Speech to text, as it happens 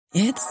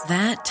It's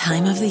that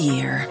time of the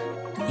year.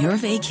 Your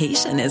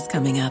vacation is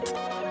coming up.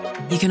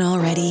 You can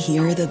already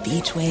hear the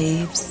beach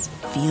waves,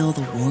 feel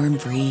the warm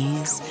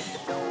breeze,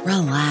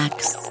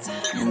 relax,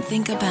 and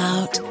think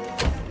about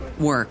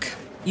work.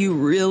 You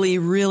really,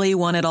 really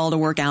want it all to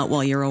work out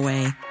while you're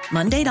away.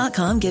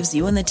 Monday.com gives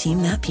you and the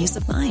team that peace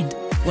of mind.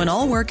 When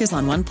all work is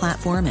on one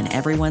platform and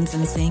everyone's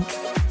in sync,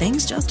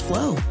 things just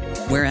flow.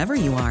 Wherever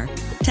you are,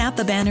 tap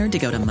the banner to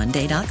go to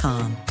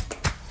Monday.com.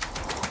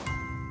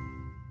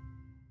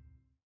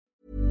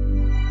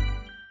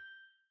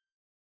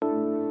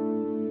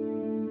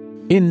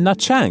 In Nha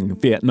Trang,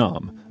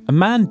 Vietnam, a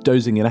man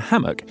dozing in a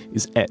hammock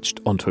is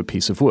etched onto a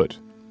piece of wood.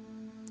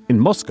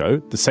 In Moscow,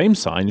 the same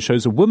sign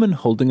shows a woman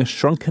holding a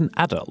shrunken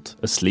adult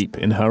asleep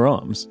in her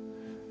arms.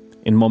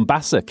 In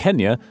Mombasa,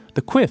 Kenya,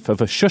 the quiff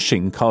of a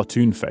shushing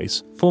cartoon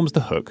face forms the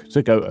hook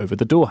to go over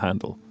the door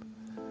handle.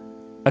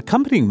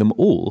 Accompanying them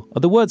all are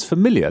the words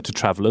familiar to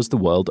travellers the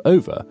world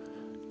over: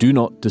 do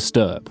not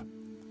disturb.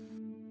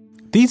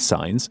 These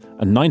signs,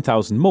 and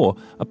 9,000 more,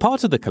 are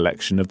part of the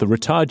collection of the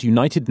retired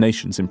United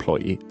Nations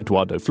employee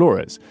Eduardo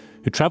Flores,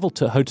 who travelled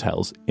to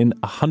hotels in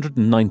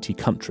 190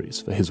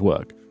 countries for his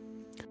work.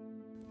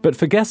 But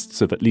for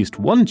guests of at least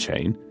one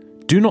chain,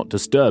 do not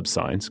disturb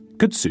signs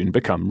could soon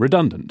become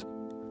redundant.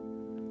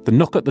 The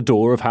knock at the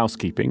door of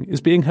housekeeping is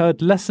being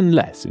heard less and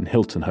less in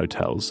Hilton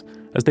hotels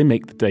as they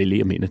make the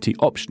daily amenity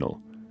optional.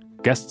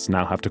 Guests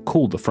now have to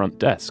call the front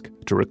desk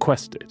to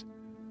request it.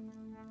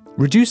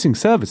 Reducing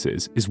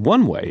services is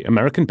one way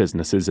American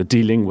businesses are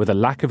dealing with a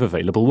lack of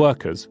available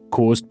workers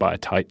caused by a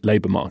tight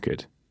labour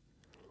market.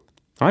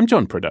 I'm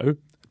John Prideaux.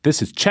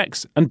 This is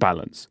Checks and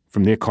Balance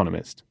from The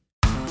Economist.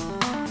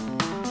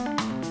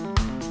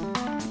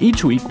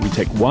 Each week we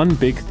take one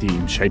big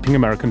theme shaping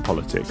American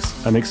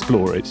politics and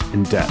explore it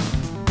in depth.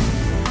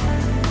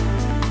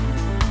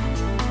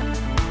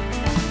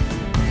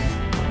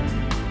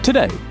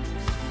 Today,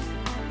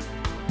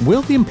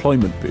 will the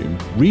employment boom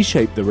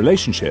reshape the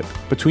relationship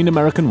between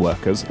American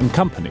workers and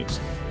companies?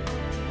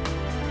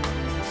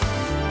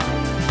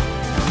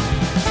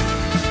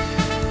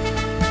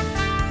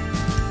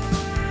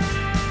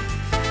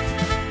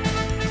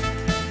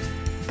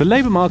 The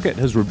labour market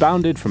has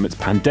rebounded from its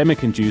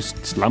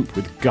pandemic-induced slump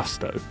with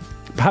gusto,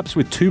 perhaps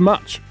with too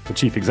much for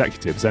chief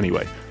executives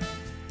anyway.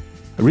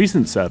 A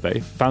recent survey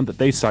found that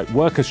they cite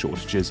worker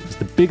shortages as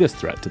the biggest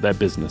threat to their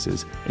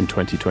businesses in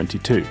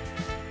 2022.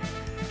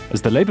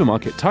 As the labour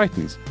market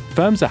tightens,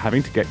 firms are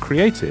having to get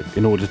creative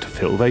in order to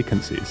fill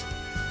vacancies.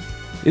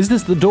 Is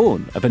this the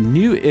dawn of a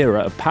new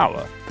era of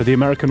power for the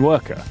American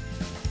worker?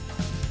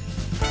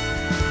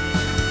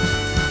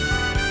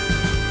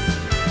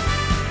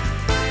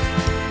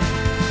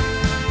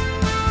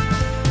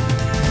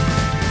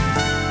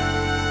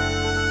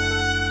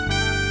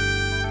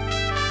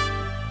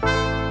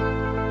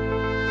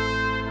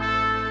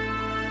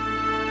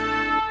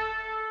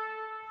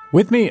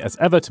 With me, as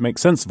ever, to make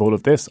sense of all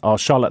of this are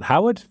Charlotte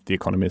Howard, The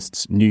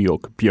Economist's New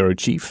York bureau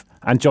chief,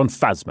 and John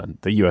Fasman,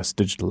 the US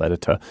digital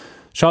editor.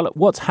 Charlotte,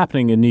 what's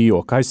happening in New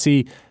York? I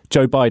see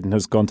Joe Biden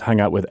has gone to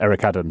hang out with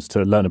Eric Adams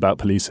to learn about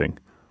policing.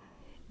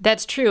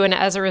 That's true, and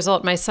as a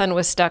result, my son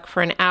was stuck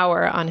for an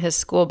hour on his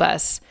school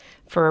bus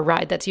for a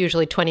ride that's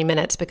usually 20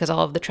 minutes because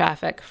all of the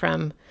traffic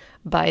from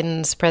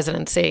Biden's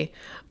presidency.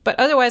 But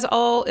otherwise,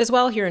 all is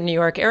well here in New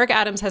York. Eric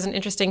Adams has an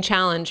interesting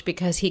challenge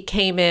because he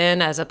came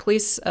in as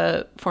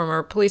a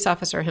former police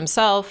officer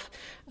himself,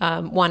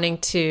 wanting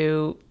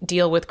to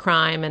deal with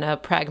crime in a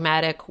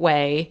pragmatic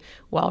way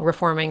while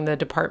reforming the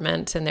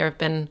department. And there have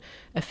been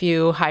a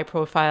few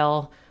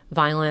high-profile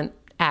violent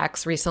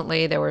acts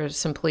recently. There were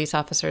some police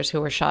officers who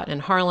were shot in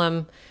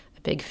Harlem,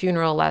 a big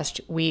funeral last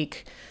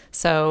week.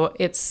 So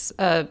it's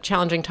a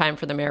challenging time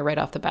for the mayor right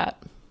off the bat.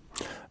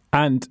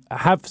 And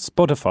have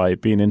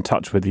Spotify been in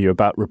touch with you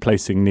about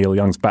replacing Neil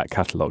Young's back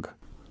catalogue?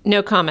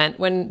 No comment.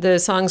 When the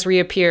songs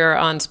reappear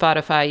on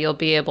Spotify, you'll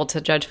be able to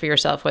judge for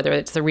yourself whether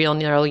it's the real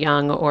Neil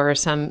Young or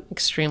some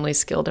extremely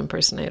skilled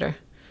impersonator.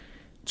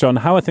 John,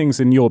 how are things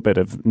in your bit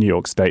of New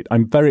York State?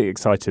 I'm very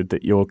excited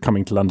that you're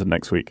coming to London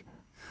next week.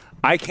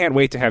 I can't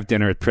wait to have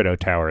dinner at Prideaux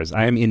Towers.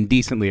 I am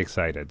indecently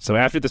excited. So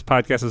after this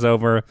podcast is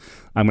over,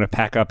 I'm going to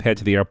pack up, head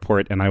to the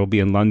airport, and I will be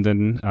in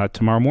London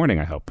tomorrow morning,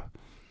 I hope.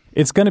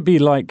 It's going to be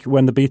like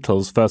when the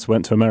Beatles first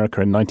went to America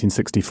in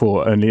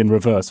 1964, only in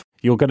reverse.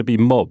 You're going to be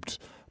mobbed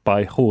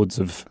by hordes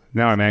of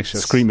now I'm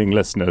anxious. Screaming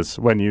listeners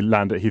when you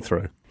land at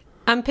Heathrow.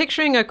 I'm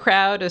picturing a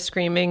crowd of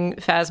screaming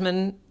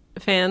Fasman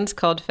fans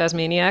called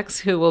Fasmaniacs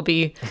who will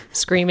be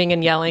screaming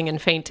and yelling and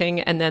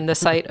fainting, and then the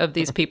sight of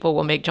these people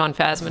will make John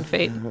Fasman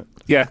faint.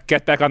 Yeah,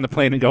 get back on the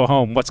plane and go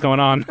home. What's going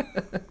on?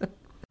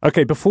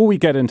 Okay, before we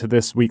get into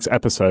this week's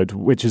episode,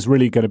 which is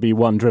really going to be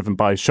one driven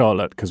by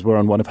Charlotte, because we're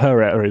on one of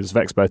her areas of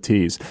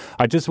expertise,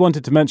 I just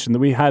wanted to mention that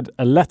we had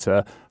a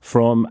letter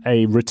from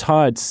a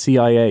retired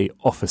CIA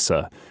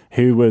officer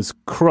who was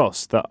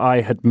cross that I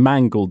had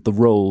mangled the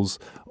roles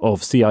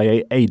of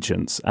CIA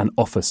agents and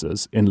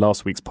officers in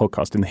last week's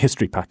podcast in the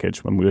history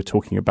package when we were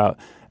talking about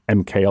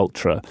MK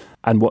Ultra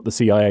and what the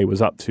CIA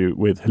was up to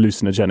with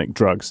hallucinogenic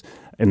drugs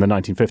in the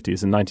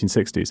 1950s and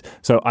 1960s.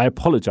 So I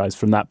apologize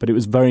from that, but it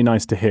was very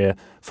nice to hear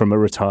from a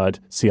retired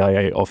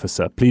CIA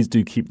officer. Please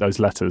do keep those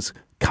letters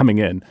coming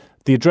in.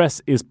 The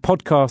address is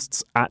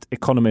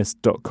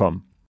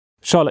podcasts@economist.com.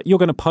 Charlotte, you're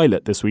going to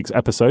pilot this week's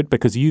episode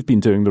because you've been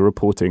doing the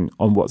reporting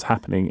on what's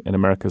happening in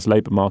America's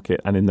labour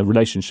market and in the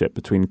relationship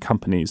between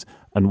companies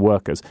and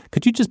workers.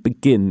 Could you just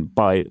begin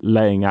by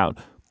laying out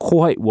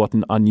quite what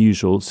an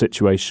unusual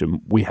situation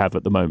we have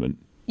at the moment?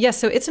 Yes,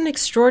 so it's an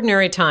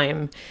extraordinary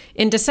time.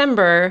 In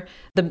December,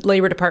 the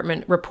Labor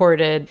Department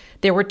reported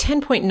there were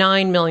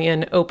 10.9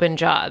 million open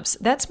jobs.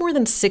 That's more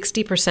than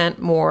 60%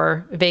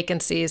 more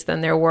vacancies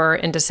than there were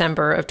in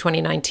December of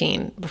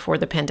 2019 before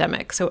the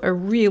pandemic. So a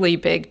really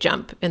big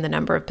jump in the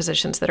number of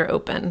positions that are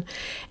open.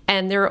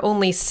 And there are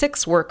only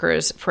 6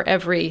 workers for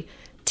every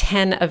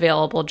 10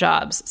 available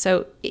jobs.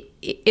 So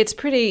it's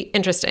pretty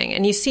interesting.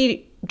 And you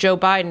see Joe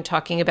Biden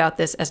talking about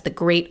this as the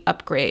great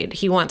upgrade.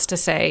 He wants to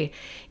say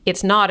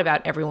it's not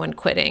about everyone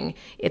quitting.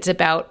 It's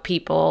about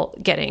people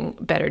getting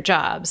better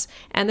jobs.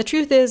 And the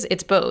truth is,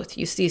 it's both.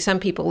 You see some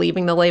people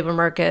leaving the labor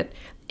market,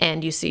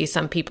 and you see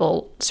some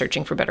people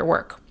searching for better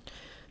work.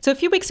 So a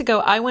few weeks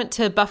ago, I went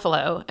to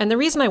Buffalo, and the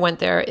reason I went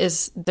there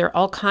is there are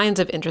all kinds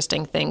of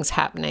interesting things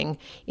happening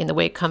in the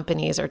way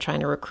companies are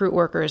trying to recruit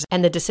workers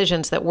and the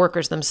decisions that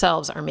workers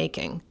themselves are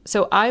making.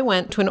 So I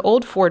went to an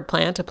old Ford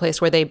plant, a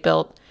place where they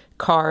built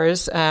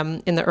cars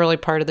in the early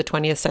part of the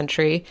 20th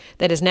century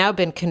that has now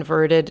been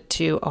converted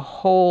to a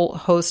whole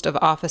host of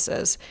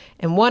offices.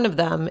 And one of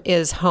them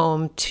is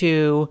home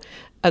to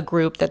a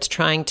group that's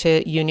trying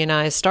to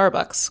unionize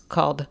Starbucks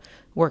called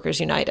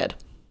Workers United.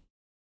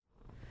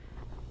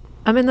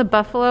 I'm in the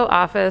Buffalo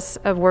office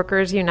of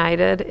Workers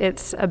United.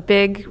 It's a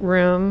big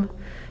room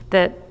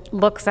that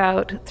looks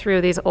out through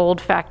these old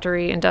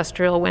factory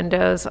industrial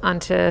windows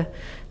onto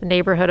the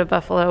neighborhood of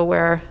Buffalo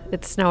where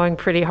it's snowing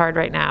pretty hard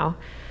right now.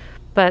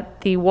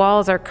 But the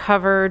walls are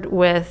covered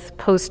with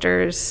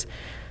posters,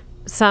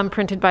 some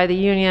printed by the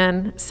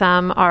union,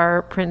 some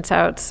are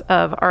printouts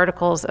of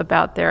articles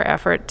about their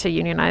effort to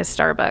unionize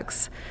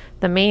Starbucks.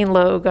 The main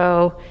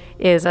logo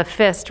is a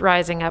fist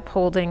rising up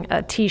holding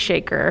a tea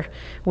shaker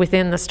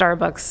within the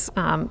Starbucks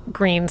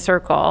green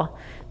circle.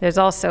 There's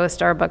also a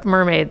Starbucks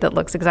mermaid that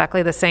looks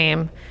exactly the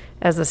same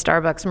as the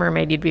Starbucks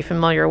mermaid you'd be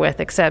familiar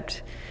with,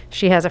 except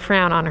she has a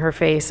frown on her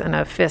face and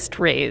a fist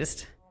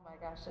raised.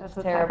 That's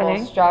terrible.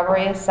 Happening.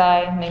 Strawberry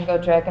acai, mango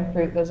dragon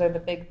fruit, those are the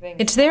big things.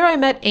 It's there I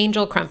met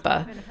Angel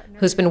Krempa,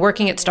 who's been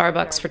working at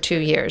Starbucks for 2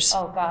 years.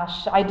 Oh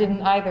gosh, I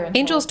didn't either.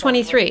 Angel's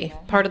 23,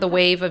 part of the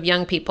wave of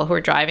young people who are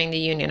driving the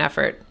union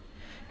effort.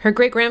 Her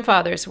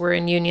great-grandfathers were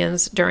in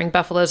unions during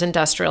Buffalo's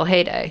industrial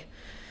heyday.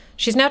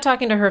 She's now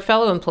talking to her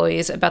fellow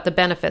employees about the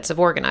benefits of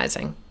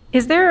organizing.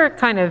 Is there a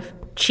kind of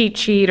cheat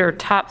sheet or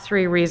top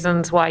 3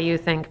 reasons why you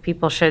think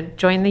people should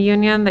join the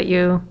union that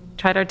you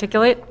try to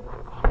articulate?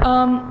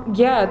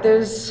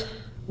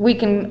 We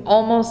can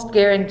almost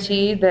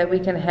guarantee that we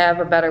can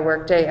have a better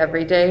workday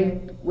every day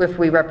if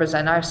we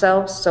represent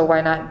ourselves, so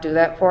why not do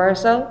that for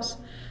ourselves?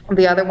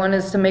 The other one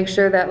is to make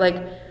sure that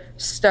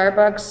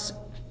Starbucks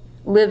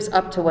lives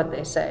up to what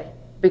they say,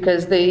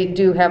 because they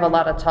do have a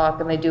lot of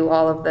talk and they do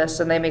all of this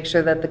and they make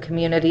sure that the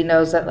community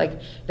knows that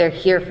they're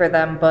here for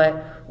them,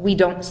 but we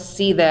don't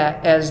see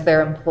that as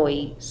their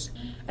employees.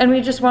 And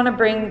we just want to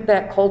bring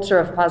that culture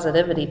of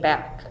positivity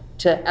back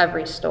to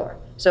every store.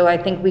 So I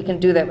think we can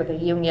do that with a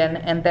union,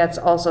 and that's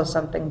also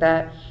something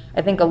that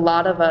I think a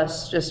lot of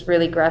us just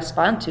really grasp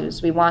onto,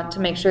 is we want to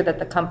make sure that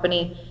the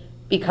company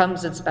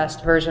becomes its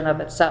best version of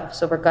itself.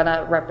 So we're going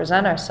to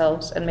represent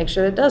ourselves and make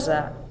sure it does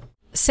that.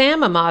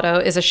 Sam Amato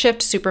is a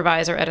shift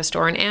supervisor at a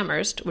store in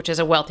Amherst, which is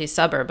a wealthy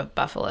suburb of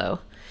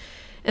Buffalo.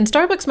 And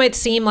Starbucks might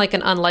seem like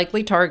an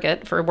unlikely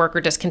target for worker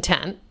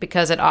discontent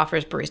because it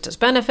offers baristas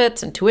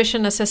benefits and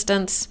tuition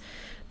assistance.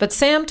 But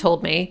Sam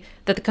told me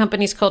that the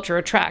company's culture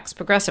attracts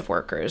progressive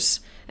workers.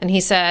 And he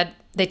said,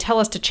 they tell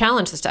us to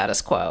challenge the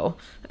status quo,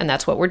 and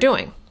that's what we're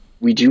doing.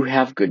 We do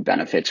have good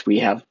benefits. We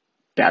have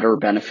better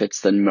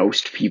benefits than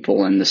most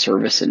people in the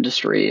service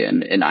industry.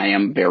 And I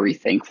am very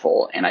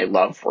thankful, and I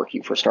love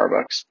working for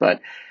Starbucks,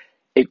 but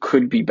it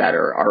could be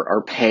better.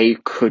 Our pay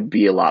could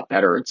be a lot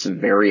better. It's a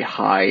very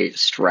high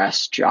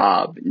stress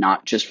job,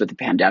 not just with the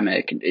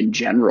pandemic. In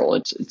general,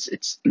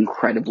 it's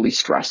incredibly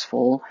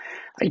stressful.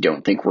 I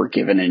don't think we're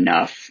given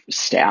enough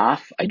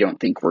staff. I don't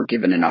think we're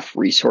given enough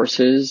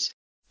resources.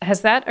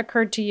 Has that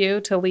occurred to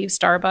you to leave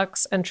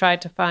Starbucks and try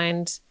to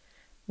find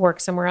work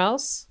somewhere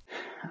else?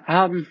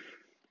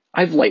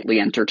 I've lightly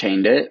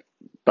entertained it,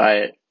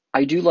 but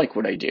I do like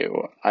what I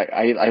do.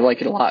 I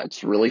like it a lot.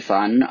 It's really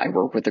fun. I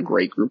work with a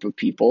great group of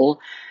people.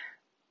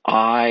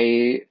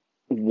 I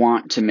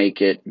want to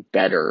make it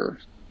better.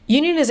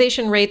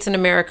 Unionization rates in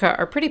America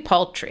are pretty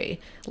paltry.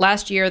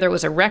 Last year, there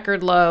was a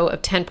record low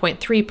of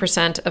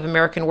 10.3% of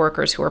American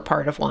workers who are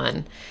part of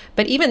one.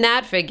 But even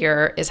that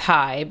figure is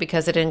high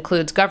because it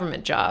includes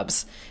government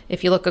jobs.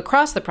 If you look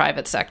across the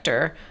private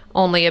sector,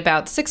 only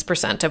about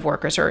 6% of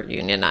workers are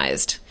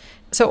unionized.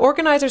 So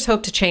organizers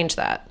hope to change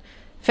that.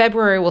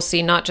 February will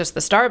see not just the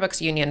Starbucks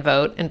union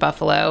vote in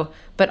Buffalo,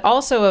 but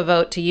also a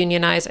vote to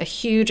unionize a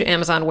huge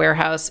Amazon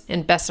warehouse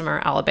in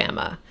Bessemer,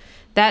 Alabama.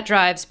 That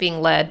drive's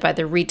being led by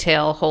the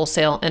Retail,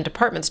 Wholesale, and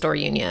Department Store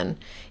Union.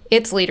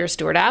 Its leader,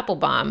 Stuart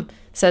Applebaum,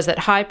 says that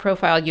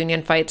high-profile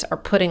union fights are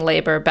putting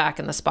labor back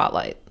in the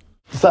spotlight.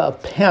 The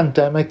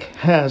pandemic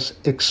has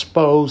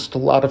exposed a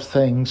lot of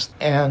things,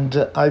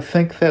 and I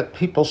think that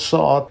people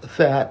saw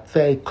that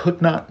they could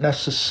not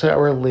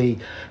necessarily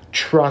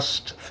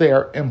trust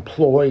their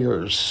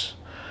employers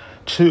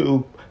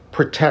to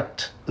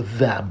protect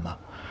them.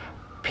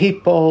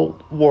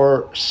 People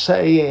were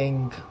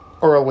saying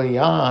early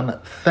on,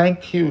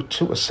 thank you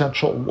to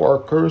essential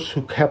workers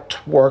who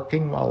kept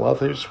working while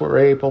others were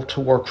able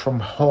to work from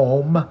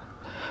home.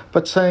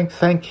 But saying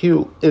thank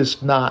you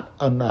is not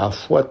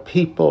enough. What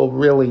people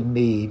really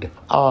need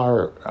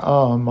are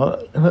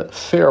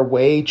fair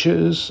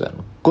wages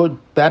and good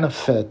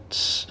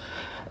benefits,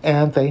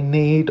 and they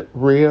need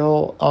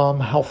real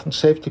health and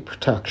safety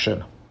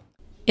protection.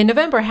 In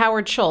November,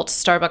 Howard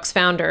Schultz, Starbucks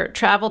founder,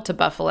 traveled to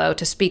Buffalo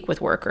to speak with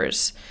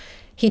workers.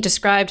 He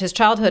described his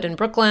childhood in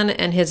Brooklyn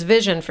and his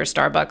vision for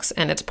Starbucks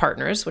and its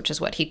partners, which is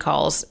what he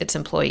calls its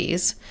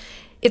employees.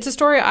 It's a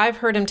story I've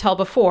heard him tell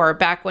before,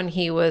 back when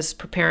he was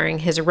preparing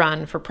his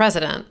run for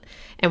president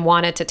and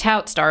wanted to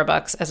tout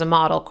Starbucks as a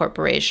model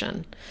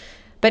corporation.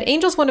 But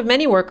Angel's one of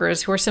many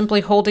workers who are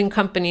simply holding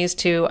companies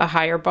to a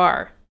higher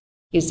bar.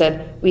 He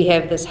said, we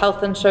have this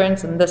health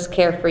insurance and this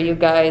care for you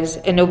guys,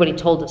 and nobody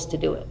told us to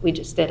do it. We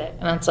just did it.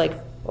 And it's like,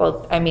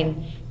 well, I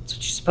mean, it's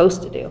what you're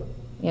supposed to do.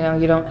 You know,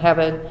 you don't have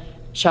a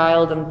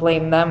child and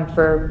blame them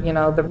for, you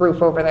know, the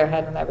roof over their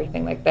head and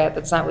everything like that.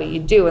 That's not what you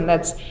do. And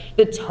that's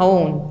the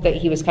tone that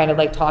he was kind of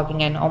like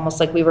talking in,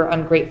 almost like we were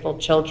ungrateful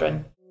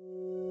children.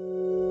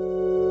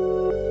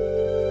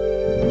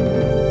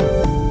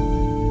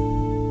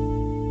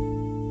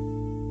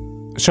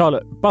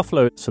 Charlotte,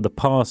 Buffalo, for the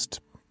past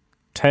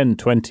 10,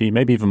 20,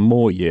 maybe even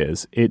more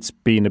years, it's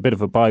been a bit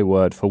of a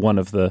byword for one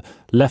of the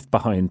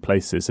left-behind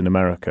places in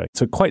America.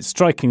 So quite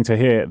striking to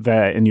hear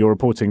there in your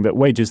reporting that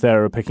wages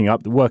there are picking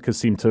up. The workers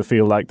seem to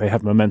feel like they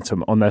have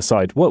momentum on their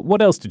side.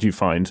 What else did you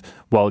find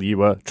while you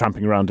were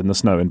tramping around in the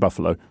snow in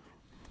Buffalo?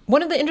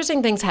 One of the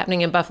interesting things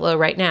happening in Buffalo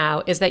right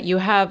now is that you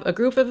have a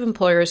group of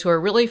employers who are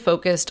really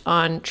focused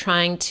on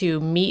trying to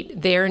meet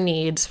their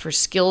needs for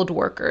skilled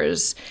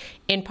workers,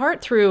 in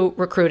part through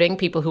recruiting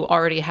people who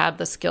already have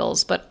the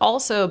skills, but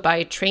also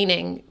by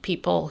training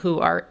people who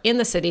are in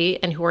the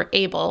city and who are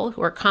able,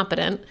 who are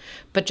competent,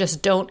 but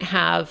just don't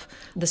have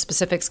the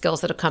specific skills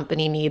that a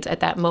company needs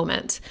at that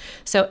moment.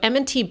 So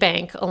M&T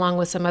Bank, along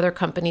with some other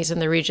companies in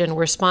the region,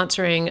 were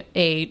sponsoring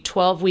a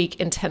 12-week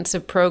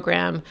intensive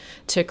program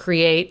to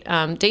create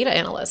data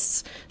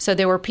analysts. So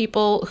there were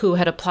people who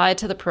had applied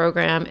to the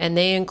program, and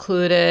they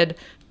included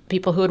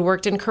people who had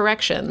worked in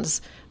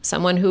corrections,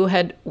 someone who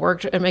had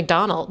worked at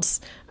McDonald's,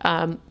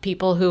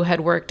 people who had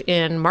worked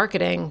in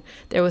marketing.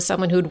 There was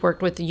someone who'd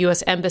worked with the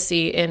U.S.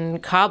 Embassy in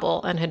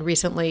Kabul and had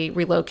recently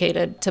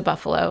relocated to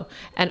Buffalo.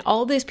 And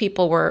all these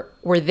people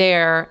were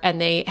there,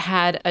 and they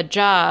had a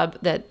job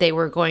that they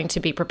were going to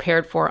be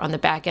prepared for on the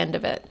back end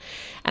of it.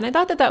 And I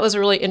thought that that was a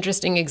really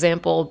interesting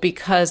example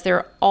because there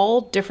are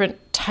all different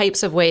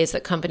types of ways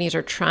that companies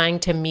are trying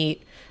to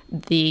meet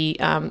the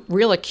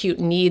real acute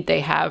need they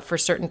have for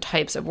certain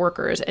types of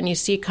workers. And you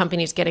see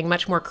companies getting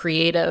much more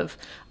creative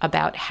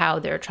about how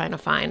they're trying to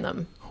find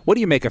them. What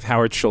do you make of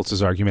Howard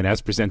Schultz's argument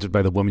as presented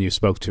by the woman you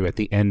spoke to at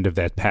the end of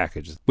that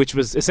package, which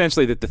was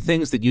essentially that the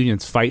things that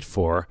unions fight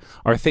for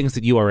are things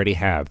that you already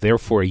have,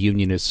 therefore a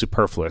union is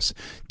superfluous?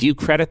 Do you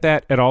credit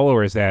that at all,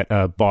 or is that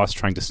a boss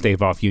trying to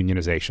stave off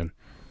unionization?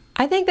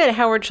 I think that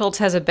Howard Schultz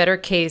has a better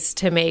case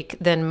to make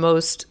than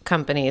most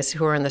companies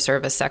who are in the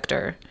service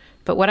sector.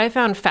 But what I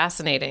found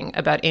fascinating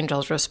about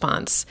Angel's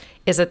response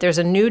is that there's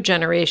a new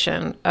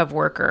generation of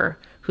worker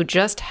who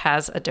just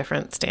has a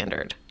different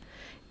standard.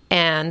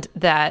 And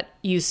that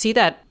you see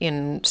that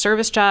in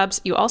service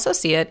jobs. You also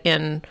see it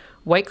in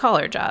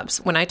white-collar jobs.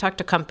 When I talk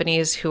to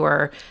companies who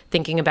are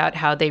thinking about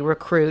how they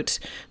recruit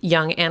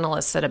young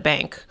analysts at a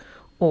bank,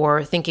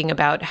 or thinking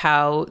about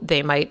how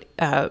they might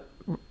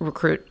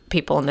recruit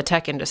people in the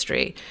tech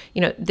industry,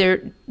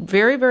 they're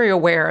very, very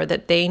aware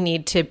that they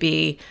need to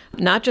be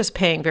not just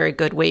paying very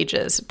good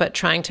wages, but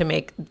trying to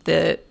make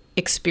the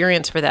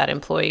experience for that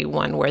employee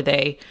one where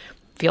they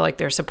feel like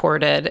they're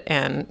supported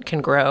and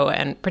can grow.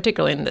 And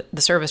particularly in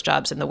the service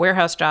jobs and the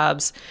warehouse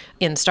jobs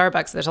in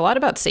Starbucks, there's a lot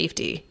about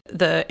safety.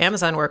 The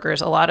Amazon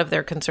workers, a lot of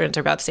their concerns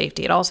are about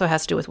safety. It also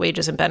has to do with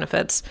wages and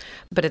benefits,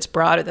 but it's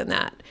broader than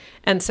that.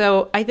 And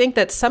so I think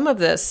that some of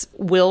this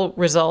will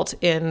result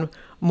in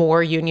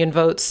more union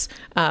votes.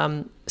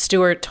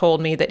 Stuart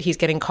told me that he's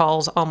getting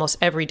calls almost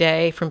every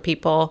day from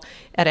people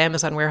at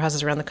Amazon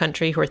warehouses around the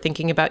country who are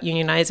thinking about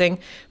unionizing.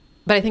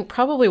 But I think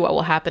probably what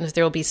will happen is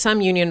there will be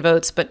some union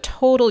votes, but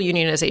total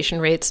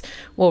unionization rates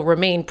will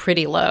remain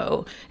pretty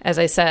low. As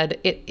I said,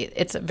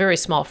 it's a very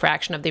small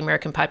fraction of the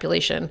American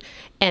population.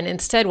 And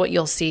instead what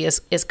you'll see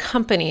is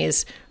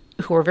companies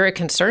who are very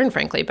concerned,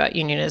 frankly, about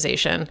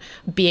unionization,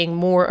 being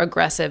more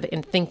aggressive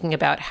in thinking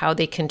about how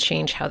they can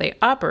change how they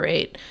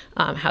operate,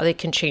 how they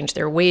can change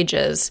their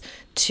wages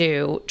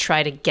to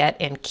try to get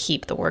and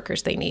keep the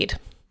workers they need.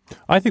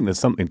 I think there's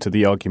something to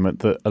the argument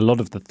that a lot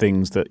of the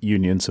things that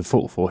unions have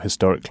fought for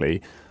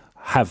historically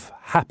have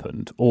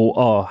happened or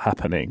are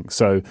happening.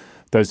 So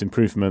those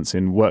improvements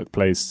in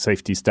workplace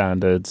safety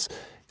standards,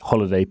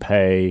 holiday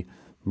pay,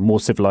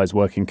 more civilized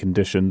working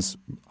conditions,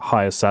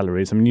 higher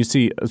salaries. I mean, you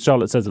see, as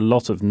Charlotte says, a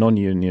lot of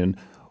non-union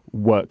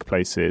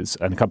workplaces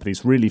and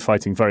companies really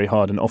fighting very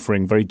hard and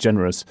offering very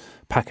generous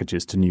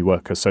packages to new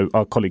workers. So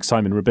our colleague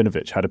Simon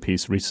Rabinovich had a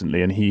piece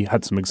recently, and he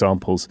had some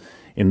examples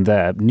in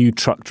there. New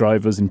truck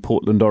drivers in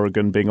Portland,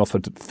 Oregon being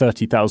offered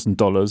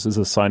 $30,000 as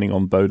a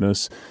signing-on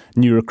bonus.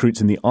 New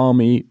recruits in the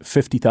Army,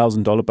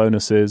 $50,000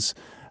 bonuses.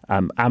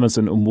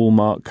 Amazon and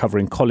Walmart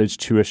covering college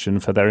tuition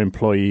for their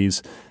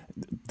employees.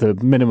 The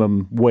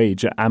minimum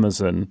wage at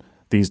Amazon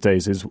these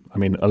days is, I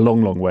mean, a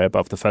long, long way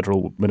above the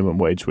federal minimum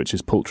wage, which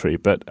is paltry,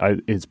 but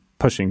it's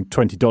pushing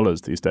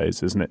 $20 these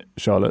days, isn't it,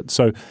 Charlotte?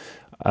 So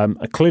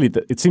clearly,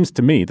 it seems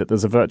to me that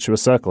there's a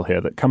virtuous circle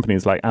here, that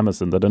companies like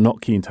Amazon that are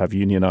not keen to have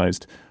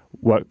unionized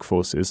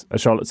workforces,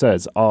 as Charlotte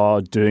says,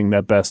 are doing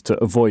their best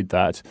to avoid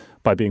that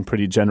by being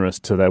pretty generous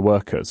to their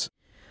workers.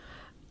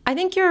 I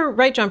think you're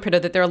right, John Prideaux,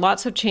 that there are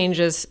lots of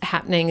changes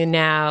happening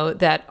now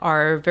that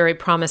are very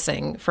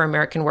promising for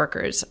American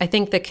workers. I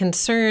think the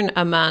concern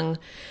among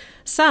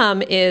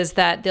some is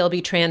that they'll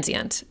be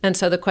transient. And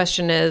so the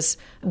question is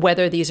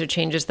whether these are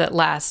changes that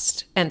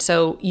last. And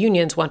so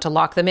unions want to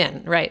lock them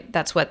in, right?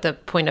 That's what the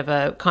point of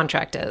a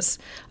contract is.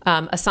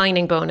 A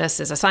signing bonus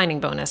is a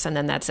signing bonus, and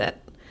then that's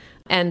it.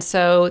 And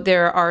so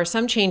there are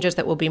some changes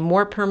that will be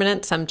more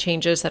permanent, some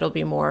changes that will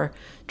be more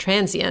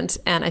transient.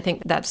 And I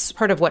think that's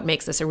part of what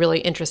makes this a really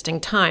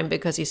interesting time,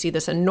 because you see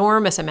this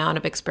enormous amount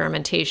of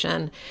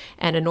experimentation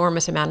and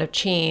enormous amount of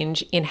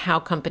change in how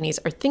companies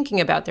are thinking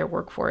about their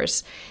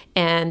workforce.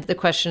 And the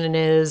question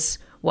is,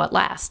 what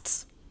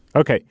lasts?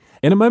 Okay.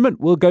 In a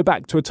moment, we'll go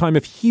back to a time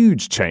of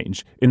huge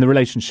change in the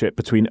relationship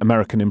between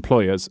American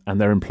employers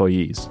and their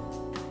employees.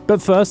 But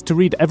first, to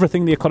read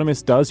everything The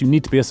Economist does, you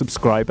need to be a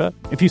subscriber.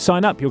 If you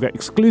sign up, you'll get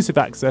exclusive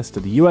access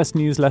to the US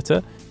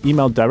newsletter,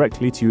 emailed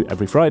directly to you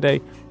every Friday.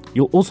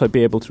 You'll also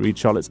be able to read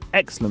Charlotte's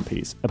excellent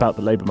piece about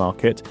the labour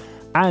market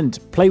and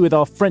play with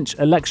our French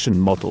election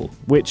model,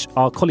 which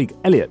our colleague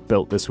Elliot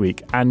built this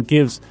week and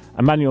gives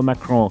Emmanuel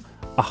Macron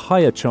a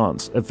higher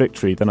chance of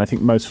victory than I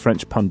think most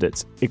French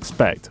pundits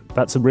expect.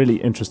 That's a really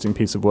interesting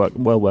piece of work,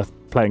 well worth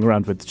playing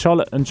around with.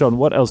 Charlotte and John,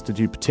 what else did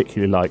you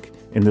particularly like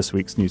in this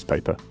week's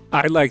newspaper?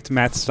 I liked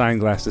Matt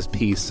Steinglass's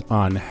piece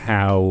on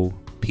how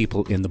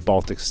people in the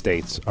Baltic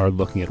states are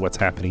looking at what's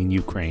happening in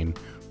Ukraine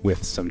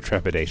with some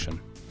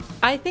trepidation.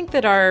 I think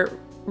that our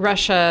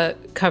Russia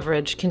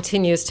coverage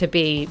continues to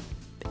be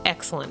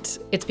excellent.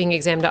 It's being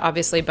examined,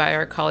 obviously, by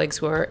our colleagues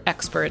who are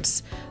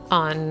experts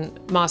on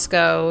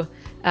Moscow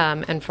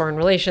and foreign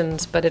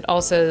relations, but it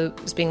also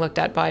is being looked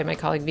at by my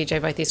colleague Vijay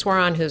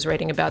Vaidiswaran, who's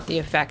writing about the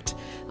effect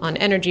on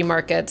energy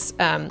markets.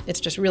 It's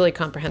just really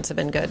comprehensive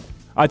and good.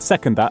 I'd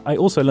second that. I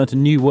also learnt a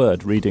new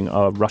word reading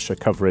our Russia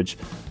coverage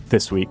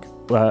this week,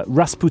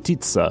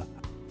 Rasputitsa.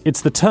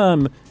 It's the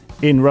term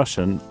in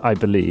Russian, I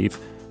believe,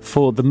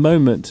 for the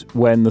moment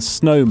when the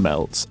snow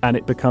melts and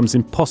it becomes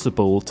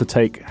impossible to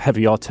take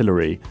heavy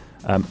artillery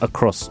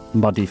across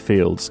muddy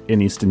fields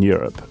in Eastern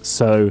Europe.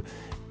 So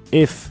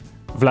if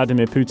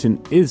Vladimir Putin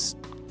is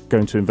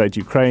going to invade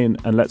Ukraine,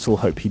 and let's all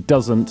hope he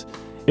doesn't,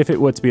 if it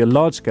were to be a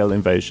large-scale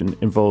invasion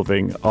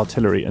involving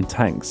artillery and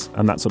tanks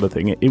and that sort of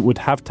thing, it would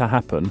have to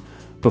happen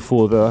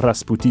before the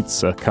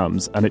Rasputitsa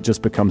comes and it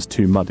just becomes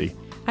too muddy.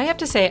 I have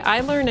to say, I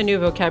learn a new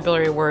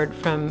vocabulary word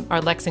from our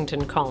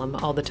Lexington column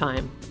all the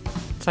time.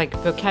 It's like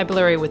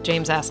vocabulary with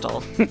James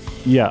Astle.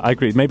 Yeah, I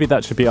agree. Maybe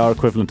that should be our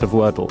equivalent of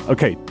Wordle.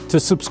 Okay, to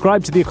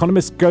subscribe to The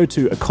Economist, go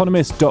to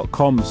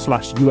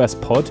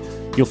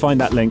economist.com/USpod. You'll find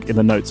that link in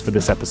the notes for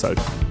this episode.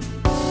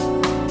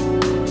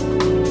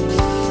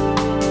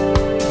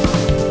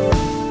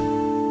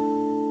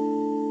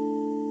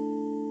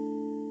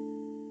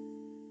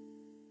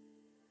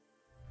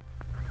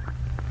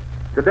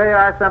 Today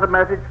I sent a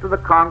message to the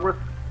Congress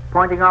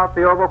pointing out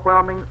the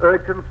overwhelming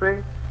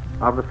urgency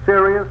of the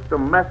serious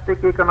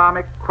domestic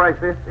economic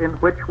crisis in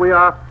which we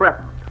are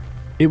threatened.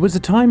 It was a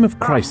time of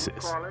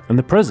crisis, and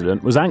the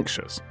president was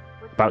anxious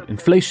about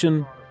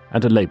inflation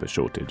and a labour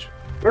shortage.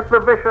 If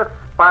the vicious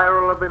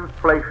spiral of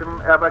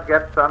inflation ever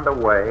gets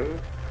underway,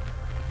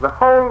 the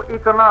whole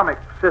economic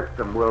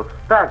system will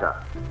stagger.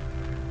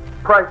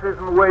 Prices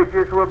and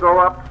wages will go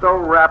up so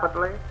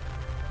rapidly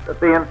that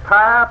the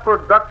entire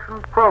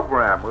production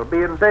program will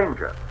be in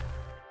danger.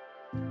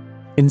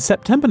 In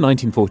September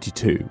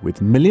 1942,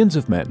 with millions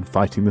of men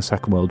fighting the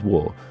Second World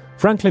War,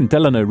 Franklin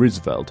Delano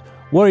Roosevelt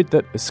worried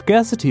that a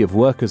scarcity of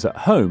workers at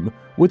home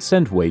would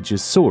send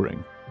wages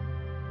soaring.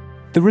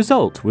 The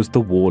result was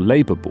the War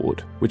Labour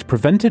Board, which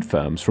prevented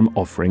firms from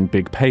offering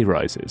big pay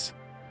rises.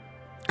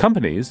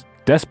 Companies,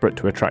 desperate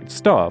to attract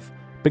staff,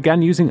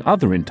 began using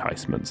other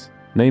enticements,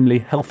 namely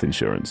health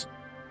insurance.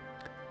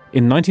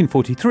 In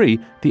 1943,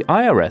 the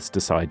IRS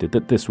decided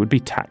that this would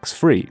be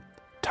tax-free,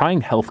 tying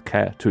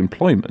healthcare to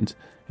employment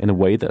in a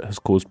way that has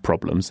caused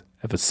problems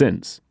ever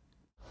since.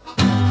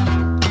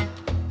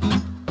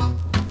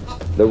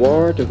 The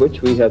war to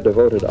which we have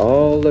devoted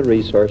all the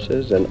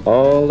resources and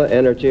all the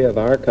energy of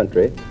our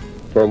country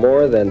for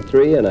more than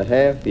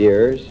 3.5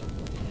 years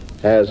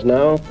has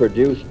now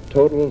produced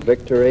total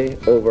victory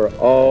over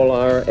all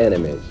our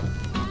enemies.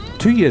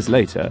 2 years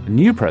later, a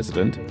new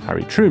president,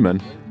 Harry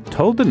Truman,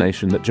 told the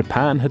nation that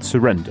Japan had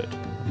surrendered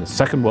and the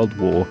Second World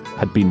War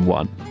had been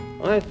won.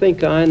 I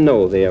think I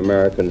know the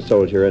American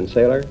soldier and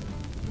sailor.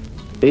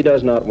 He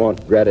does not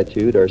want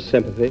gratitude or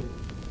sympathy.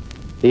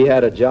 He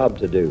had a job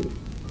to do.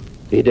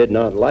 He did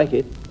not like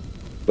it,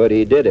 but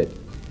he did it.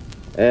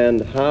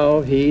 And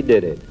how he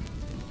did it.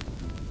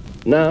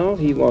 Now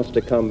he wants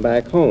to come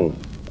back home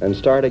and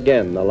start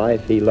again the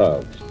life he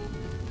loves.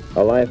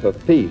 A life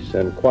of peace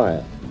and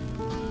quiet.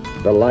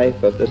 The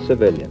life of the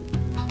civilian.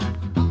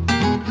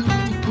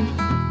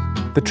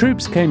 The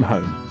troops came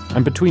home,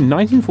 and between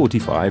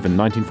 1945 and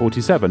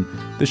 1947,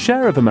 the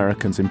share of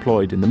Americans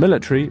employed in the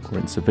military or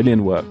in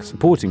civilian work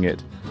supporting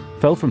it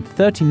fell from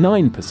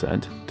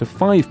 39% to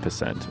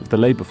 5% of the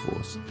labour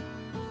force.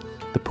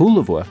 The pool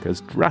of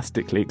workers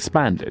drastically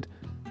expanded,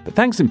 but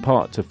thanks in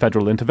part to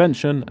federal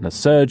intervention and a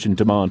surge in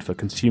demand for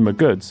consumer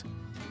goods,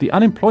 the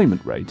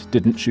unemployment rate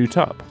didn't shoot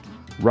up,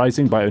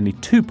 rising by only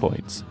 2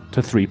 points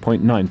to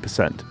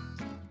 3.9%.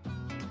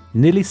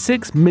 Nearly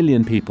 6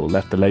 million people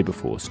left the labour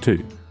force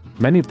too,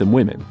 many of them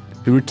women,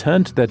 who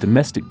returned to their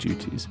domestic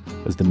duties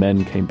as the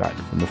men came back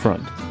from the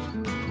front.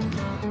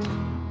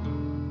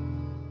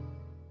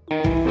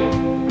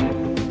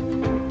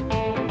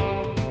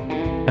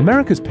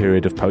 America's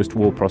period of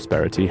post-war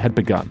prosperity had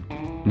begun,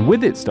 and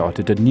with it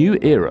started a new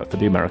era for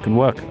the American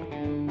worker.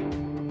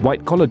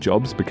 White-collar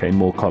jobs became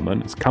more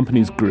common as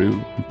companies grew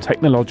and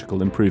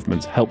technological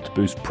improvements helped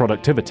boost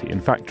productivity in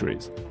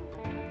factories.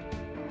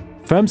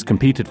 Firms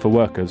competed for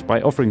workers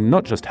by offering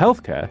not just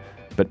healthcare,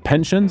 but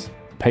pensions,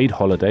 paid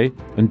holiday,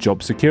 and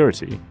job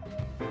security.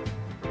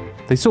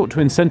 They sought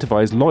to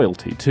incentivize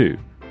loyalty too.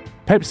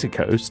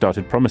 PepsiCo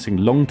started promising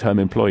long-term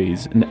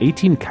employees an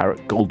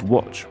 18-karat gold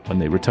watch when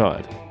they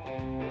retired.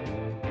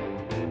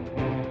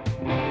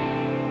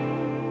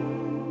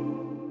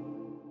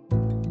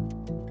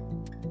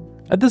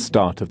 At the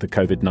start of the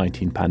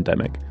COVID-19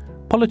 pandemic,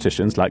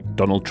 politicians like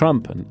Donald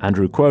Trump and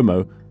Andrew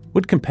Cuomo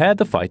would compare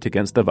the fight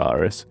against the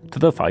virus to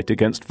the fight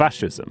against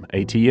fascism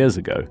 80 years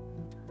ago.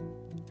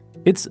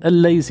 It's a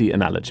lazy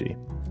analogy,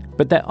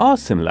 but there are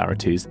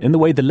similarities in the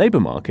way the labour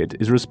market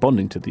is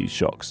responding to these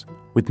shocks,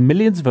 with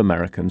millions of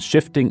Americans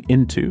shifting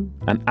into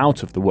and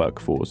out of the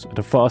workforce at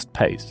a fast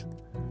pace,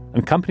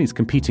 and companies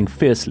competing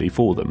fiercely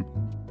for them.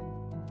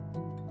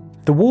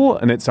 The war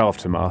and its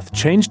aftermath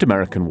changed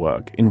American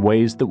work in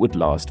ways that would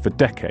last for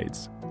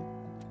decades.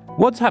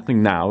 What's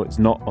happening now is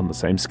not on the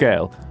same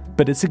scale,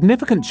 but a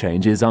significant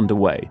change is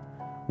underway,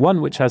 one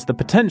which has the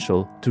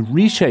potential to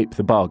reshape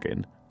the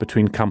bargain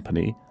between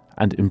company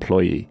and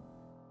employee.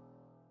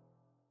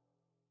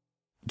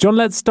 John,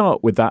 let's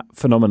start with that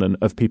phenomenon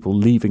of people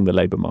leaving the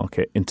labour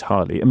market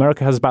entirely.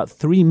 America has about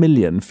 3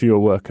 million fewer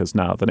workers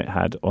now than it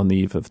had on the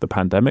eve of the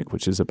pandemic,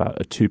 which is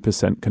about a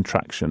 2%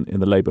 contraction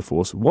in the labour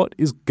force. What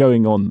is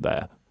going on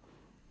there?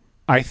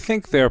 I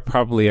think there are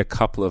probably a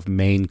couple of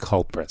main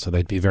culprits, so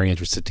they'd be very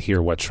interested to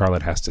hear what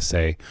Charlotte has to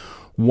say.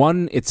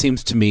 One, it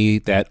seems to me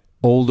that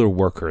older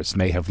workers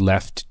may have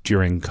left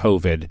during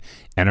COVID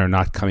and are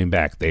not coming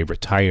back. They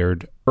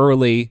retired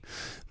early.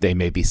 They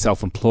may be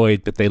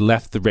self-employed, but they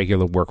left the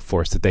regular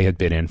workforce that they had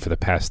been in for the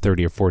past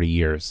 30 or 40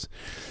 years.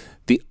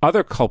 The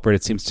other culprit,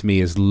 it seems to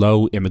me, is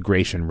low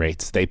immigration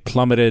rates. They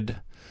plummeted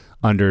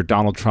under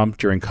Donald Trump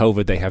during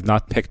COVID. They have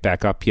not picked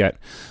back up yet.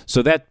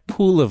 So that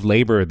pool of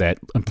labor that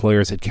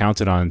employers had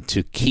counted on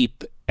to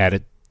keep at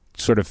a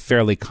sort of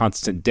fairly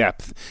constant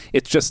depth,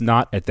 it's just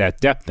not at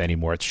that depth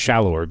anymore. It's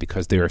shallower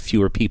because there are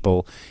fewer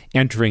people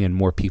entering and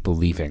more people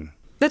leaving.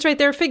 That's right.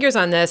 There are figures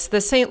on this. The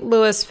St.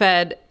 Louis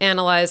Fed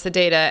analyzed the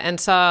data and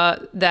saw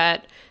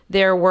that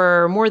there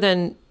were more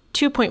than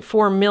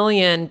 2.4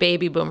 million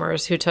baby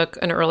boomers who took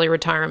an early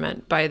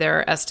retirement by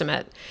their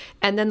estimate.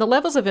 And then the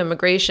levels of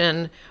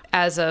immigration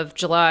as of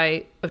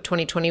July of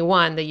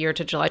 2021, the year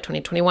to July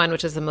 2021,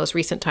 which is the most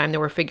recent time there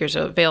were figures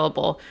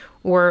available,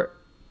 were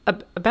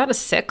about a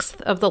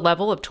sixth of the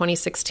level of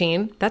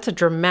 2016. That's a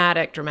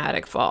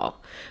dramatic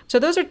fall. So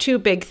those are two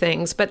big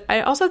things. But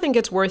I also think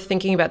it's worth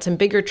thinking about some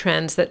bigger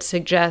trends that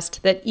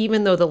suggest that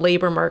even though the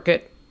labor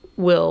market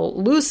will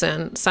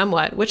loosen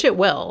somewhat, which it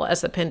will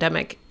as the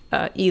pandemic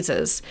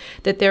eases,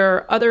 that there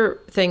are other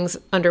things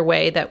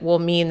underway that will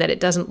mean that it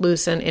doesn't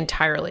loosen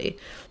entirely.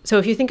 So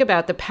if you think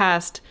about the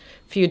past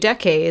few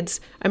decades,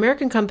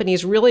 American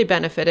companies really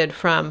benefited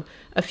from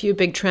a few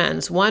big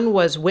trends. One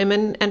was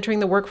women entering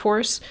the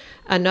workforce.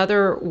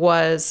 Another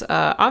was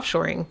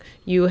offshoring.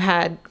 You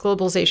had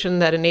globalization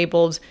that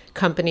enabled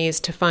companies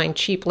to find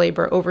cheap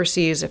labor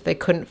overseas if they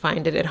couldn't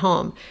find it at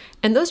home.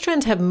 And those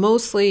trends have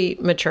mostly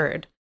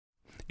matured.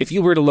 If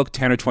you were to look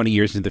 10 or 20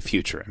 years into the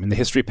future, I mean, the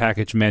history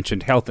package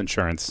mentioned health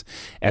insurance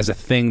as a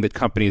thing that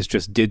companies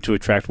just did to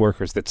attract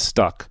workers that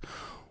stuck.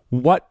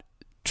 What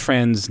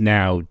trends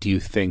now do you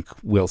think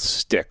will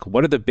stick?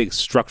 What are the big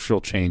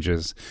structural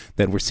changes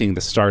that we're seeing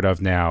the start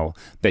of now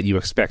that you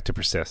expect to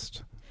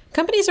persist?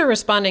 Companies are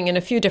responding in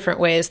a few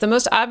different ways. The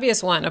most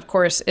obvious one, of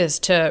course, is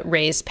to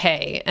raise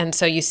pay. And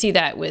so you see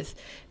that with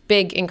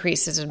big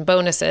increases in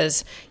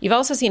bonuses. You've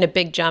also seen a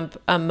big jump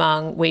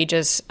among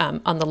wages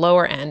on the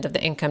lower end of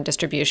the income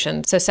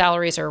distribution. So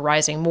salaries are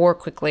rising more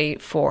quickly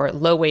for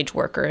low-wage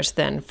workers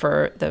than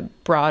for the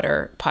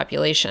broader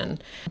population.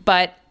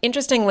 But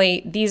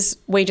interestingly, these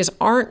wages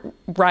aren't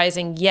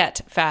rising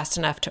yet fast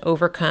enough to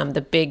overcome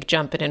the big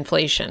jump in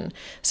inflation.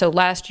 So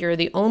last year,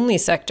 the only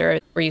sector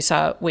where you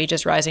saw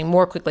wages rising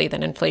more quickly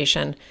than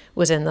inflation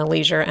was in the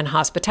leisure and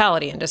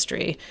hospitality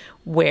industry,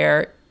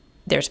 where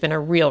there's been a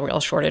real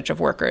shortage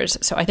of workers.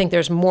 So I think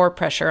there's more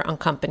pressure on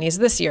companies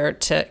this year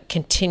to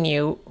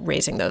continue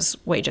raising those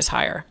wages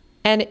higher.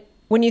 And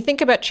when you think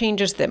about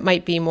changes that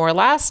might be more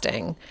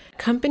lasting,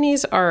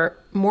 companies are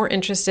more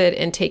interested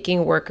in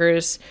taking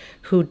workers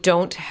who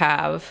don't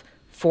have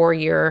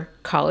 4-year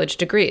college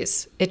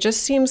degrees. It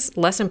just seems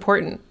less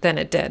important than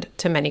it did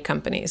to many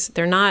companies.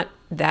 They're not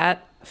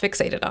that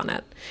fixated on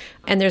it.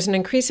 And there's an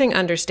increasing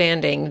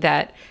understanding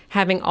that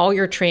having all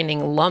your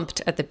training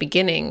lumped at the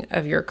beginning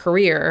of your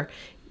career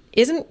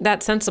isn't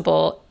that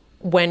sensible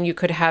when you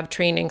could have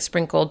training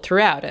sprinkled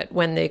throughout it,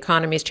 when the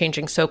economy is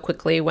changing so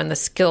quickly, when the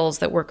skills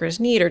that workers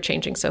need are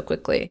changing so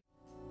quickly.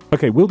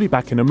 Okay, we'll be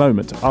back in a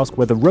moment to ask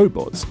whether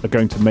robots are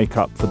going to make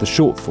up for the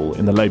shortfall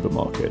in the labour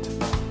market.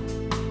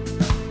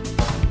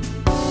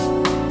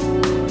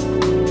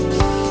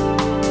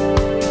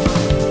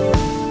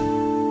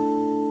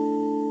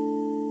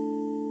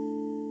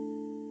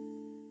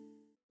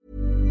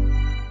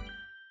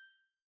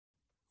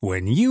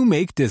 When you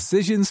make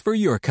decisions for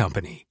your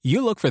company,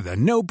 you look for the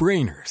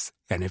no-brainers.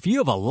 And if you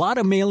have a lot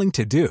of mailing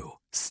to do,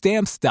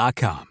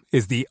 Stamps.com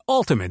is the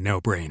ultimate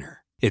no-brainer.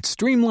 It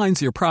streamlines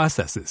your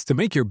processes to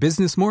make your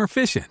business more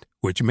efficient,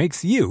 which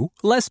makes you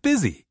less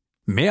busy.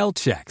 Mail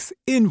checks,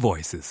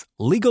 invoices,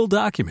 legal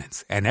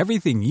documents, and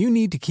everything you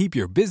need to keep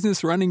your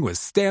business running with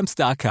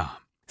Stamps.com.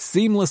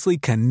 Seamlessly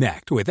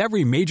connect with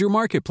every major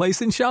marketplace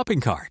and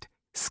shopping cart.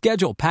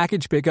 Schedule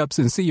package pickups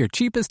and see your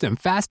cheapest and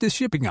fastest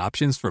shipping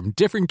options from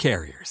different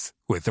carriers,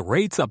 with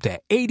rates up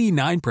to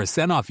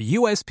 89% off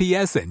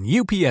USPS and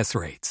UPS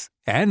rates.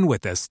 And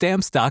with the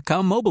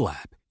Stamps.com mobile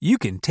app, you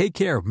can take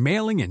care of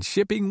mailing and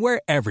shipping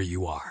wherever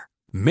you are.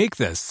 Make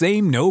the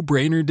same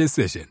no-brainer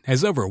decision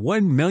as over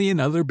 1 million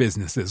other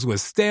businesses with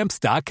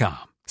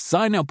Stamps.com.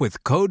 Sign up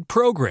with code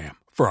PROGRAM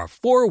for a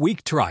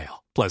 4-week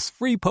trial, plus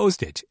free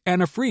postage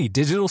and a free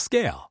digital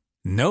scale.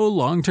 No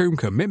long-term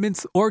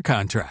commitments or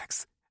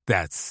contracts.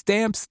 That's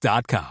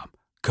Stamps.com.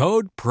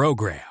 Code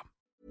PROGRAM.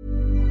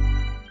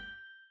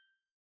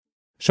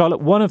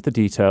 Charlotte, one of the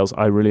details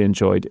I really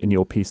enjoyed in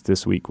your piece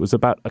this week was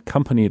about a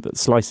company that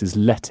slices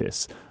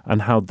lettuce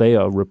and how they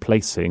are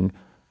replacing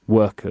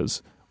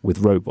workers with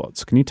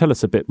robots. Can you tell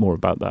us a bit more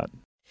about that?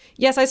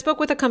 Yes, I spoke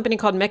with a company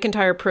called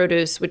McIntyre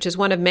Produce, which is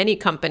one of many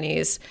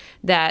companies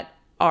that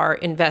are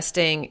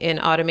investing in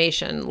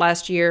automation.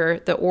 Last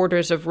year, the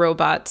orders of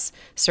robots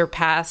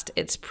surpassed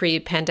its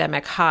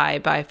pre-pandemic high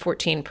by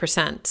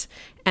 14%.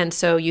 And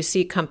so you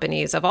see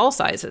companies of all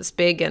sizes,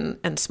 big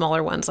and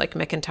smaller ones like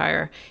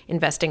McIntyre,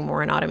 investing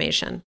more in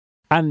automation.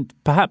 And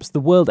perhaps the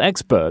world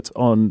expert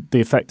on the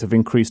effect of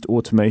increased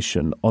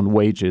automation on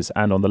wages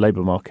and on the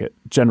labour market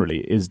generally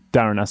is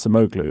Daron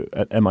Acemoglu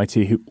at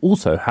MIT, who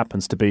also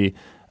happens to be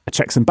a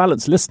Checks and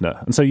Balance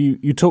listener. And so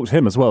you talked to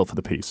him as well for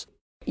the piece.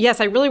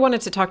 Yes, I really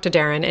wanted to talk to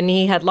Daron, and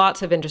he had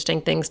lots of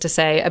interesting things to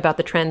say about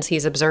the trends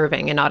he's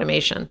observing in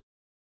automation.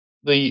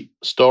 The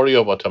story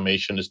of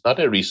automation is not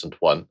a recent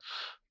one.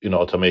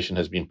 Automation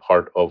has been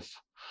part of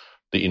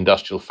the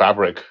industrial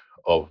fabric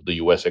of the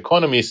U.S.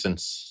 economy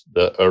since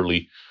the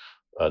early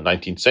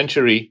 19th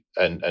century,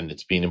 and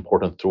it's been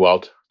important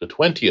throughout the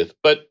 20th.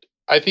 But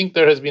I think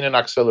there has been an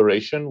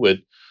acceleration with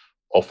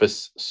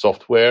office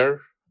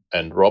software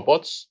and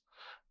robots,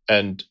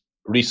 and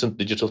recent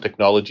digital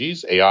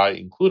technologies, AI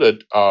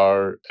included,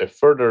 are a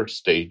further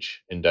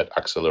stage in that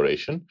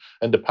acceleration.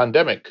 And the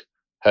pandemic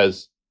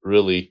has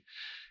really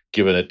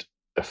given it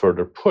a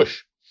further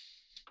push.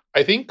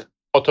 I think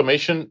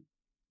automation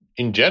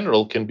in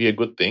general can be a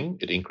good thing.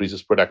 It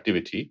increases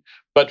productivity.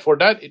 But for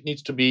that, it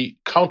needs to be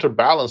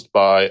counterbalanced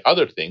by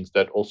other things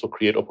that also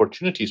create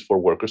opportunities for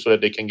workers so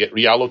that they can get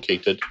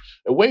reallocated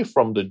away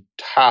from the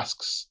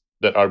tasks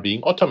that are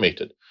being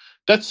automated.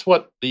 That's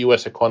what the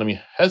U.S.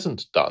 economy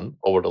hasn't done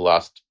over the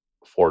last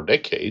 4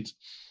 decades.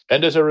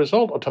 And as a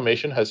result,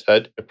 automation has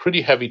had a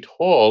pretty heavy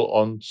toll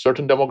on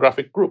certain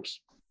demographic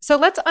groups. So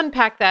let's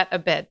unpack that a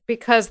bit,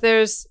 because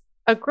there's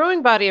a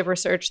growing body of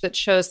research that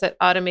shows that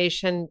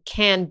automation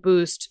can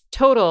boost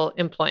total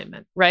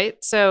employment,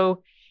 right?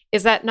 So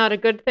is that not a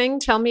good thing?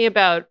 Tell me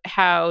about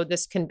how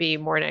this can be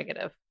more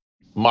negative.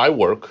 My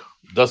work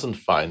doesn't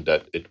find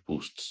that it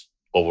boosts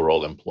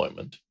overall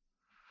employment.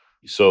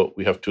 So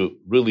we have to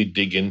really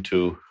dig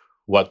into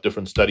what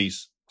different studies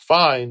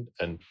find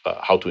and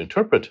how to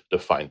interpret the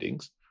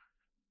findings,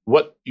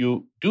 what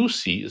you do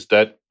see is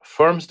that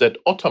firms that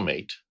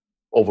automate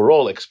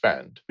overall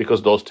expand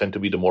because those tend to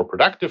be the more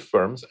productive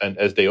firms. And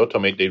as they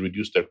automate, they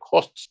reduce their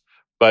costs.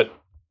 But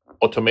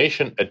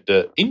automation at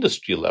the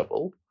industry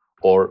level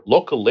or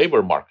local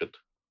labor market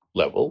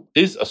level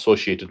is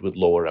associated with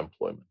lower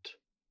employment.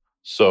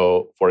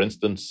 So, for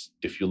instance,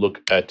 if you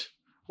look at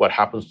what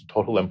happens to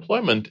total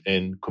employment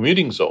in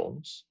commuting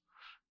zones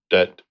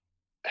that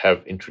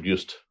have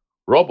introduced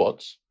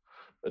robots,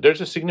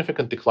 there's a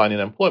significant decline in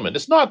employment.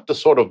 It's not the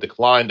sort of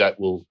decline that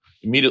will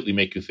immediately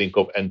make you think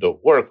of end of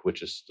work,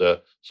 which is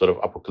the sort of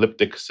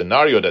apocalyptic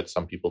scenario that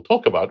some people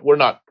talk about. We're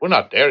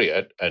not there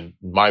yet, and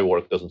my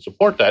work doesn't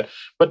support that.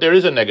 But there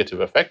is a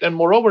negative effect, and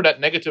moreover, that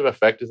negative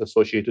effect is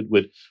associated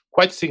with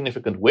quite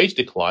significant wage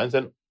declines,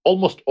 and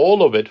almost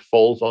all of it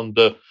falls on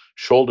the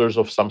shoulders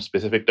of some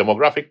specific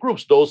demographic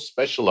groups, those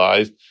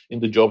specialized in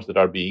the jobs that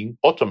are being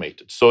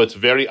automated. So it's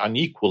very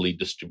unequally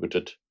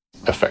distributed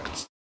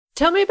effects.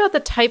 Tell me about the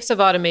types of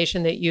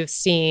automation that you've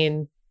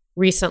seen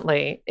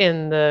recently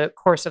in the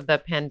course of the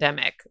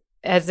pandemic.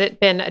 Has it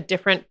been a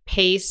different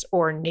pace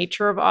or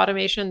nature of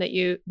automation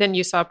than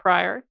you saw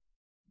prior?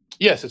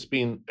 Yes, it's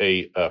been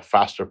a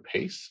faster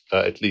pace.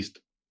 At least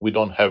we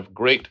don't have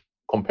great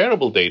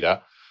comparable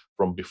data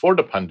from before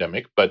the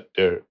pandemic, but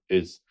there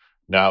is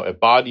now a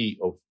body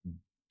of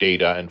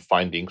data and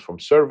findings from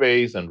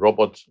surveys and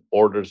robot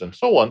orders and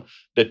so on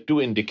that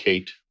do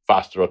indicate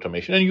faster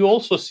automation. And you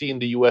also see in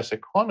the US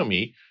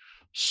economy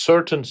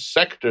certain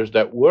sectors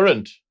that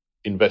weren't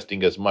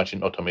investing as much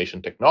in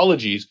automation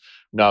technologies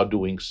now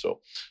doing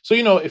so. So,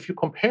 if you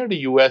compare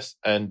the US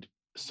and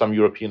some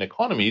European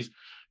economies,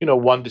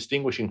 one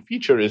distinguishing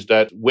feature is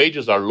that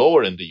wages are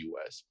lower in the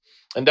US.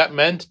 And that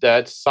meant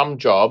that some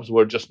jobs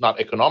were just not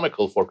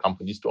economical for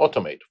companies to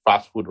automate,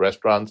 fast food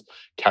restaurants,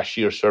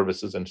 cashier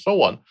services, and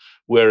so on.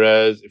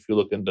 Whereas if you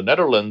look in the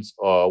Netherlands,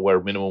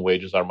 where minimum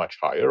wages are much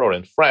higher, or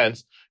in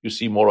France, you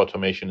see more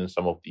automation in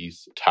some of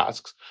these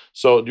tasks.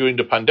 So during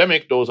the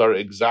pandemic, those are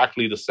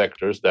exactly the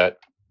sectors that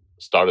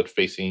started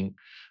facing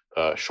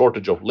a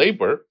shortage of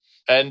labor,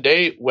 and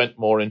they went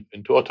more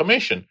into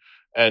automation.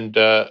 And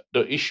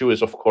the issue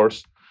is, of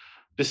course,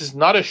 this is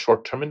not a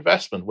short-term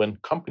investment. When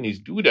companies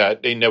do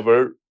that, they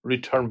never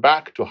return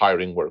back to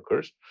hiring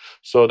workers.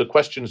 So the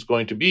question is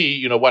going to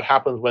be, what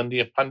happens when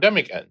the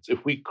pandemic ends?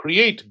 If we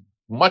create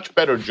much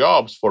better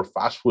jobs for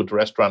fast food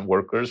restaurant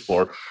workers,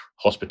 for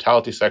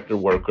hospitality sector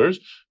workers,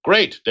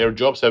 great. Their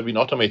jobs have been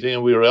automated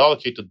and we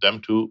reallocated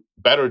them to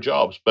better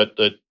jobs. But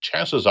the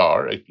chances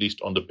are, at least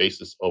on the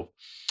basis of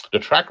the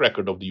track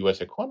record of the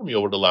US economy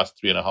over the last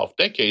 3.5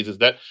 decades, is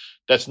that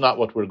that's not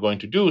what we're going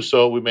to do.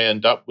 So we may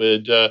end up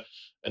with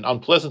an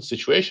unpleasant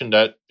situation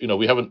that,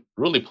 we haven't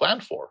really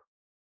planned for.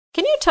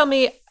 Can you tell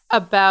me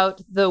about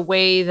the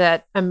way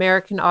that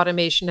American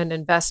automation and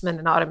investment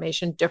in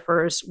automation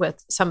differs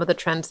with some of the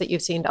trends that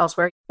you've seen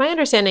elsewhere? My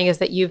understanding is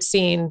that you've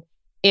seen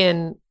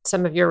in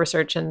some of your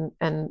research and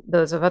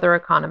those of other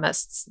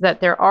economists that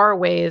there are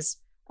ways,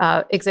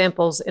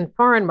 examples in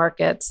foreign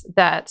markets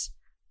that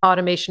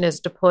automation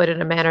is deployed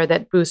in a manner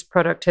that boosts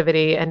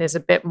productivity and is a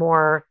bit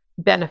more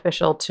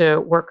beneficial to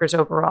workers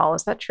overall.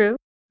 Is that true?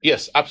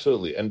 Yes,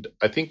 absolutely. And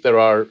I think there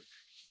are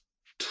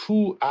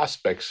two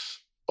aspects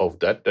of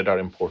that are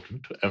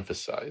important to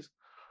emphasize,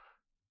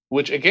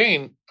 which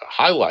again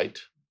highlight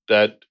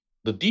that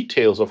the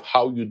details of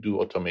how you do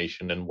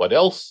automation and what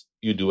else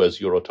you do as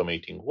you're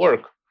automating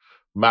work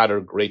matter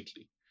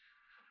greatly.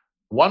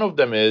 One of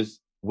them is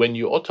when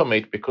you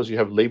automate because you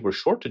have labor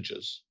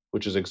shortages,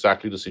 which is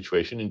exactly the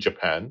situation in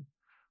Japan,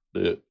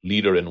 the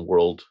leader in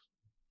world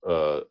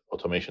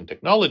automation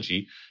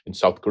technology, in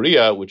South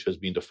Korea, which has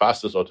been the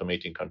fastest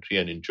automating country,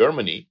 and in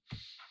Germany.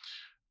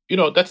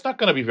 That's not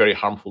going to be very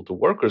harmful to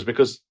workers,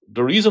 because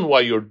the reason why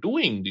you're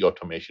doing the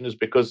automation is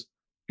because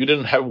you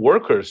didn't have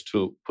workers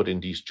to put in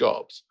these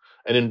jobs.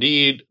 And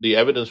indeed, the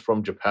evidence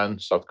from Japan,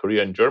 South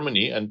Korea, and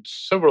Germany, and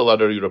several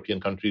other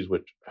European countries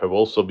which have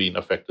also been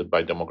affected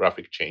by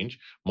demographic change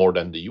more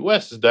than the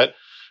US, is that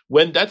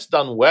when that's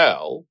done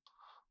well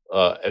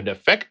and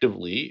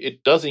effectively,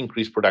 it does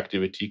increase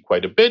productivity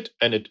quite a bit.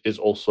 And it is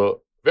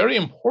also very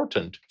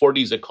important for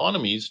these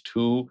economies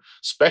to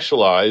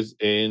specialize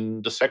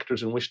in the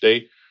sectors in which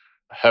they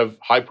have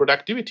high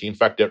productivity. In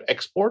fact, their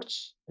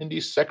exports in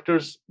these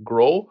sectors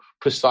grow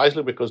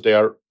precisely because they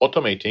are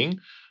automating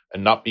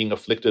and not being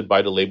afflicted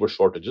by the labor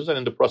shortages. And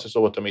in the process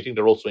of automating,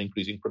 they're also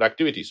increasing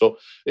productivity. So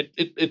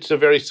it's a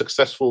very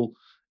successful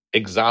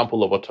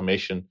example of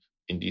automation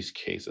in these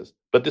cases.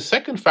 But the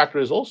second factor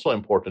is also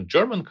important.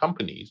 German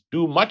companies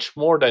do much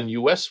more than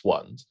US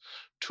ones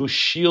to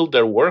shield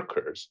their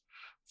workers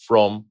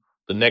from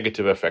the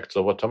negative effects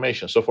of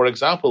automation. So, for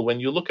example, when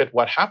you look at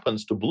what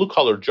happens to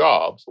blue-collar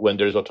jobs when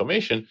there's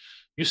automation,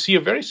 you see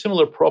a very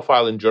similar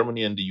profile in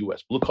Germany and the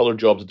US. Blue-collar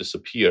jobs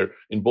disappear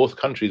in both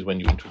countries when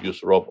you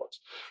introduce robots.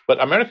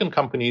 But American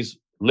companies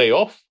lay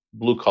off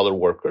blue-collar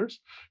workers.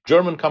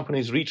 German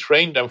companies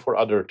retrain them for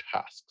other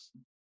tasks.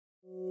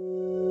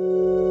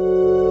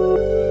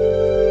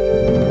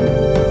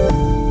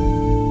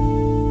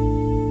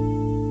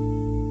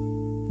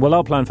 Well,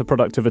 our plan for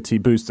productivity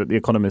boost at The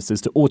Economist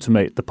is to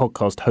automate the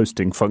podcast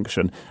hosting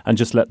function and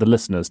just let the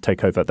listeners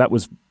take over. That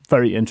was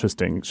very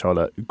interesting,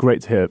 Charlotte.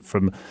 Great to hear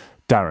from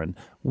Darren.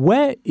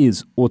 Where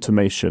is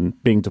automation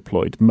being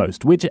deployed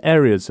most? Which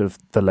areas of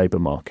the labour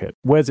market?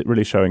 Where's it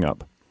really showing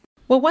up?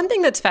 Well, one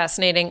thing that's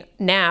fascinating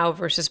now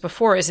versus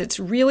before is it's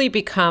really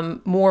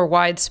become more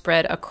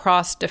widespread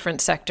across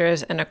different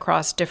sectors and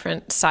across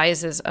different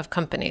sizes of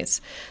companies.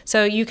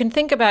 So you can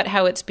think about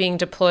how it's being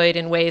deployed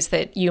in ways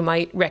that you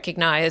might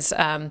recognize,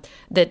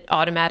 that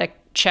automatic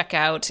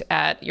checkout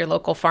at your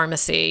local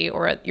pharmacy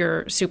or at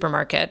your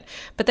supermarket.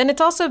 But then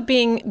it's also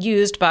being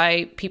used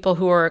by people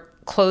who are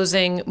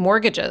closing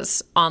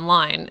mortgages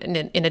online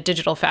in a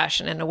digital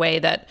fashion in a way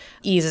that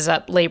eases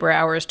up labor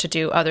hours to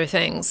do other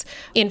things.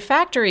 In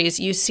factories,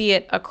 you see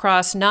it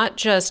across not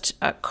just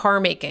car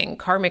making.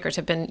 Car makers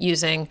have been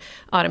using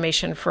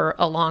automation for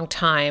a long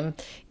time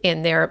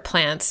in their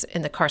plants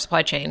in the car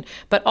supply chain,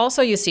 but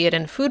also you see it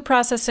in food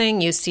processing,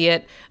 you see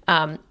it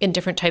in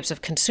different types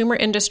of consumer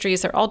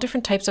industries. There are all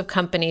different types of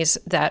companies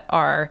that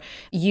are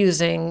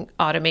using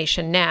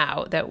automation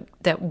now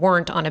that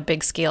weren't on a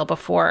big scale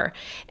before.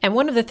 And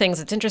one of the things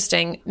that's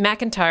interesting,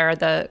 McIntyre,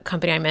 the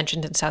company I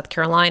mentioned in South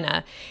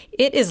Carolina,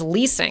 it is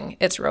leasing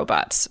its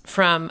robots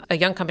from a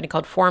young company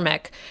called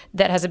Formic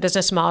that has a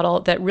business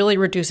model that really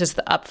reduces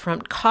the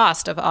upfront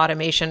cost of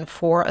automation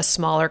for a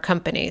smaller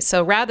company.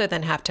 So rather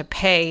than have to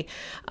pay,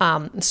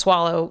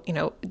 swallow,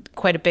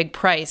 quite a big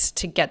price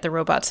to get the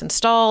robots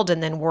installed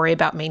and then worry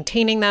about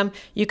maintaining them,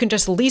 you can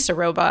just lease a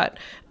robot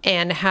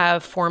and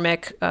have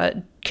Formic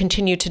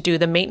continue to do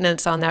the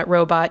maintenance on that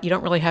robot. You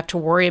don't really have to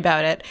worry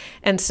about it.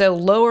 And so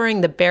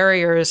lowering the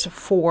barriers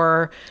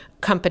for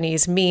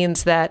companies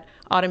means that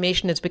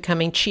automation is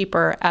becoming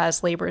cheaper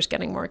as labor is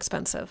getting more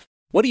expensive.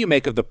 What do you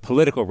make of the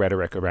political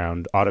rhetoric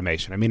around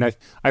automation? I mean,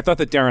 I thought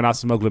that Darren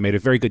Acemoglu made a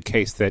very good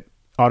case that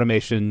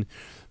automation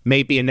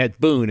may be a net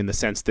boon in the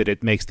sense that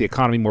it makes the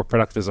economy more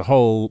productive as a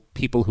whole.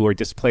 People who are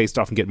displaced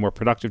often get more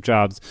productive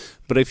jobs.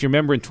 But if you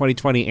remember in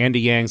 2020, Andy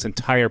Yang's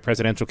entire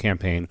presidential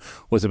campaign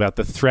was about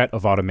the threat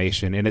of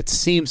automation, and it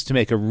seems to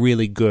make a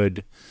really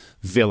good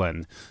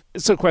villain.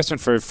 So a question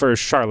for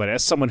Charlotte,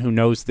 as someone who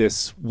knows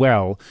this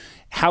well,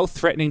 how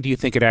threatening do you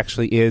think it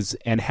actually is,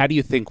 and how do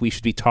you think we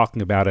should be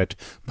talking about it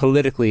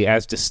politically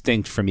as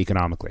distinct from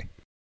economically?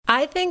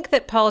 I think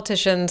that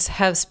politicians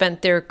have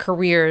spent their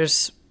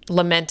careers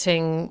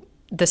lamenting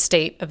the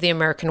state of the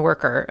American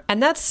worker.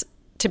 And that's,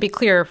 to be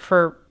clear,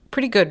 for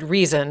pretty good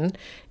reason,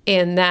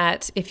 in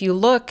that if you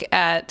look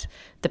at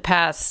the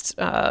past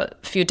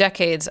few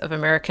decades of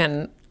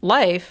American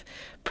life,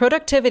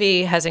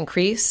 productivity has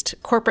increased,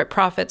 corporate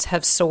profits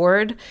have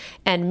soared,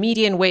 and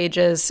median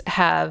wages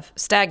have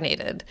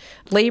stagnated.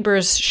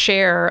 Labor's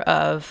share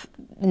of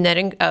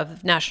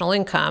national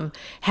income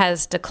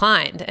has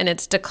declined, and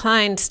it's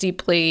declined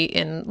steeply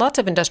in lots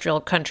of industrial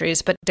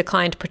countries, but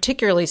declined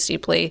particularly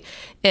steeply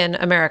in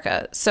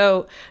America.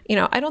 So,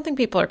 I don't think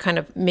people are kind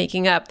of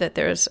making up that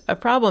there's a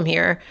problem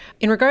here.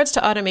 In regards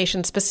to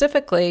automation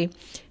specifically,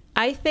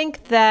 I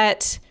think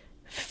that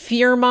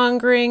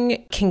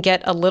fear-mongering can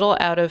get a little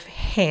out of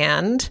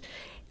hand,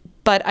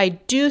 but I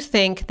do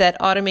think that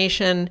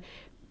automation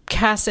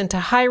casts into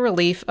high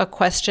relief a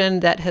question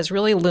that has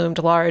really loomed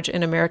large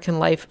in American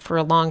life for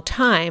a long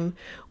time,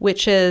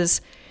 which is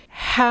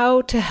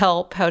how to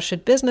help, how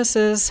should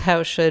businesses,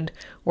 how should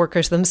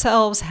workers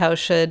themselves, how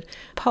should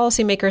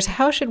policymakers,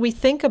 how should we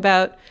think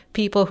about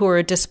people who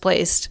are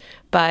displaced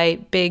by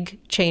big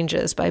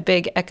changes, by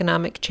big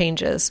economic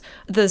changes?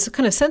 The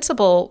kind of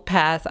sensible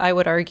path, I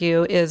would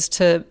argue, is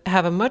to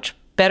have a much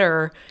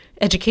better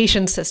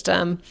education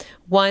system,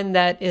 one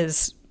that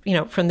is,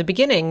 from the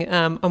beginning,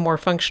 a more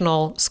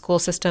functional school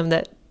system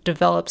that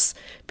develops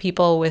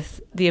people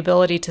with the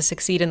ability to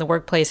succeed in the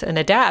workplace and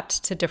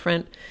adapt to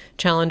different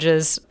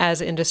challenges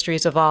as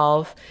industries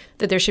evolve,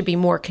 that there should be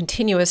more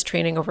continuous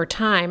training over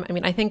time. I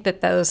mean, I think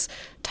that those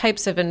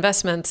types of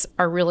investments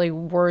are really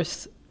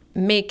worth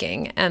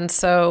making. And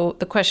so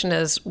the question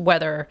is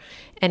whether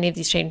any of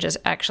these changes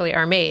actually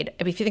are made.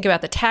 If you think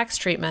about the tax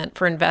treatment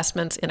for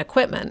investments in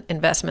equipment,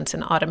 investments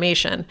in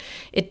automation,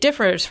 it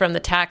differs from the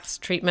tax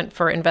treatment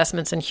for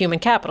investments in human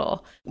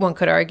capital. One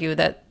could argue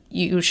that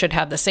you should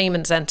have the same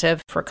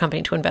incentive for a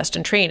company to invest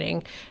in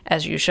training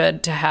as you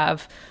should to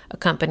have a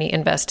company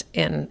invest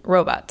in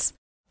robots.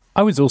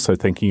 I was also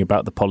thinking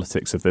about the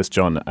politics of this,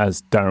 John,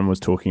 as Darren was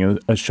talking,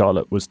 as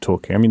Charlotte was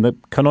talking. I mean, the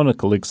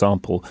canonical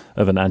example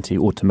of an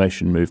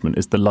anti-automation movement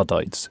is the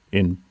Luddites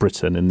in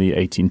Britain in the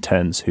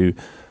 1810s, who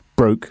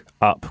broke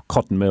up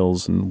cotton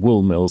mills and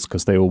wool mills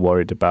because they were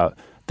worried about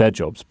their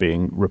jobs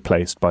being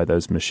replaced by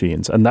those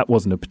machines. And that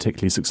wasn't a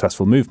particularly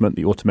successful movement.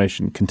 The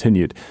automation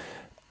continued.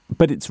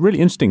 But it's really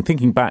interesting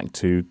thinking back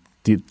to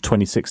the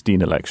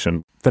 2016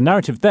 election. The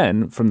narrative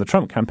then, from the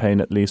Trump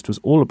campaign at least, was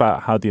all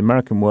about how the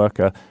American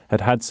worker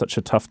had had such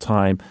a tough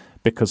time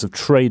because of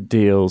trade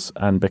deals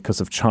and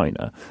because of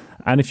China.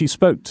 And if you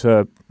spoke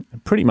to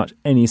pretty much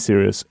any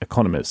serious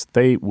economist,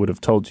 they would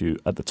have told you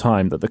at the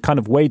time that the kind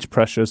of wage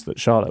pressures that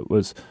Charlotte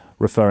was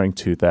referring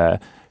to there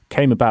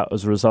came about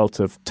as a result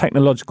of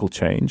technological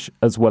change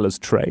as well as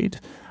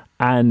trade.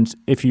 And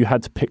if you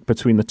had to pick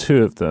between the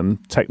two of them,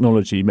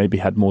 technology maybe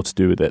had more to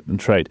do with it than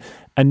trade.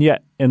 And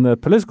yet, in the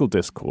political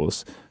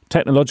discourse,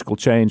 technological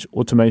change,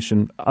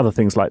 automation, other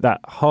things like that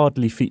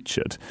hardly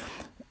featured.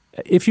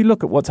 If you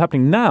look at what's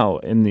happening now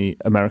in the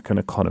American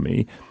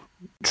economy,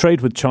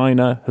 trade with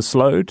China has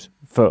slowed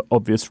for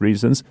obvious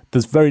reasons.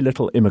 There's very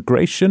little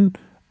immigration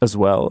as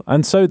well.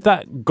 And so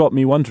that got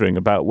me wondering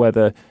about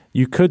whether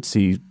you could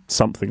see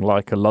something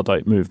like a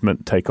Luddite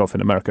movement take off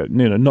in America.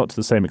 Not to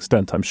the same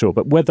extent, I'm sure,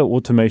 but whether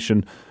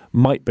automation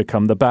might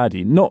become the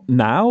baddie. Not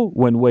now,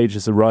 when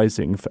wages are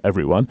rising for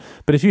everyone,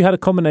 but if you had a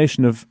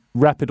combination of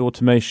rapid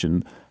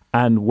automation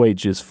and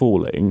wages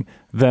falling,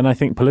 then I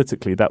think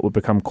politically that would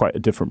become quite a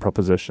different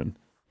proposition.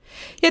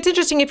 Yeah, it's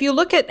interesting. If you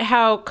look at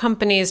how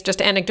companies, just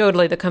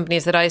anecdotally, the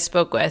companies that I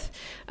spoke with,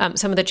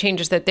 some of the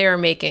changes that they're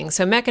making.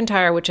 So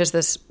McIntyre, which is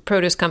this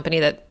produce company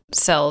that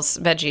sells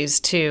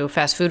veggies to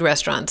fast food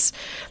restaurants,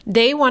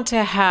 they want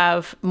to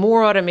have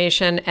more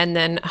automation and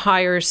then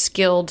hire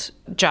skilled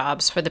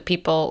jobs for the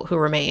people who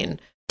remain.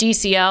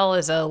 DCL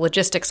is a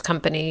logistics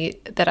company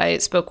that I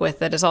spoke with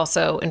that is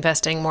also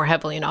investing more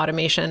heavily in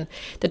automation.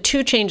 The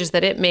two changes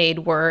that it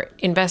made were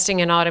investing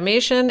in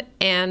automation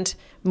and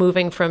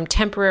moving from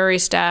temporary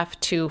staff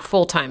to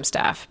full-time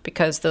staff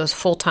because those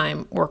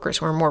full-time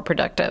workers were more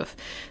productive.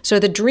 So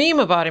the dream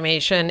of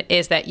automation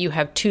is that you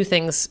have two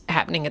things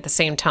happening at the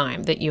same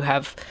time, that you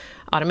have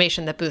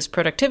automation that boosts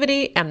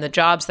productivity and the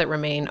jobs that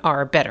remain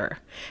are better.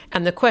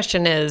 And the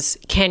question is,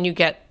 can you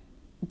get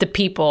the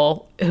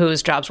people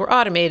whose jobs were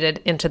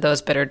automated into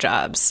those better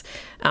jobs,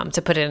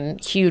 to put it in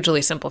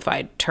hugely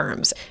simplified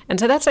terms. And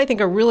so that's, I think,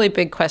 a really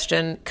big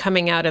question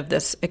coming out of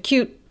this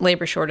acute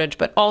labor shortage,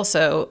 but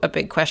also a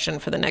big question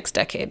for the next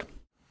decade.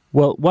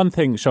 Well, one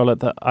thing, Charlotte,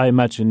 that I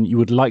imagine you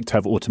would like to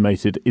have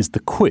automated is the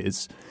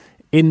quiz.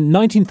 In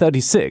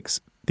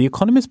 1936, The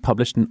Economist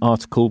published an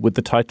article with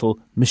the title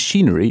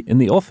Machinery in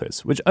the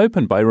Office, which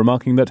opened by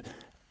remarking that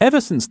ever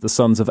since the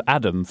sons of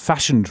Adam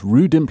fashioned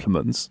rude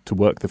implements to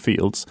work the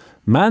fields,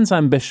 man's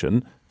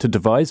ambition to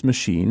devise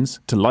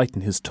machines to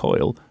lighten his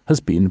toil has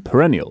been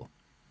perennial.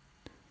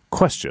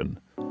 Question.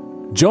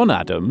 John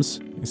Adams,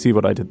 you see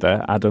what I did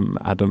there,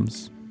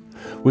 Adams,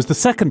 was the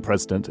second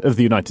president of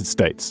the United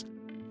States.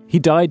 He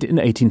died in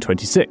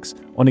 1826,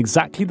 on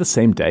exactly the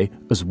same day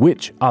as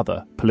which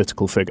other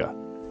political figure?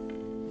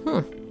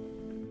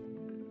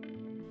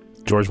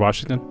 George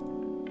Washington?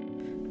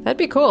 That'd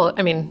be cool.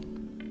 I mean,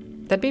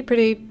 that'd be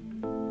pretty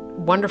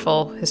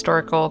wonderful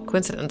historical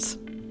coincidence.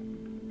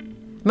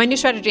 My new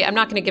strategy, I'm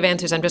not going to give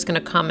answers. I'm just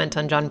going to comment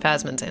on John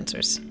Fasman's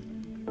answers.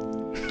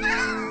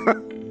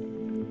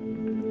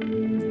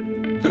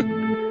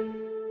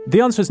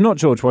 The answer is not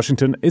George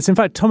Washington. It's in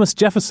fact Thomas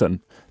Jefferson.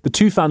 The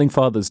two founding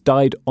fathers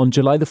died on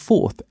July the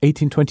 4th,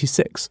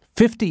 1826,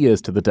 50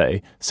 years to the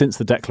day since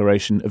the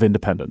Declaration of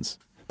Independence.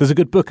 There's a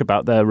good book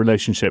about their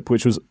relationship,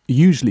 which was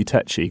hugely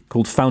tetchy,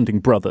 called Founding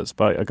Brothers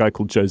by a guy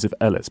called Joseph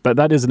Ellis. But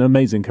that is an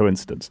amazing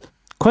coincidence.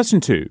 Question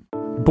 2.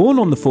 Born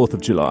on the 4th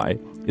of July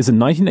is a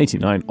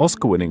 1989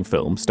 Oscar-winning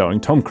film starring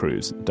Tom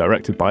Cruise,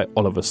 directed by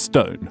Oliver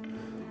Stone.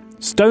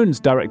 Stone's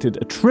directed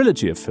a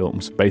trilogy of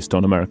films based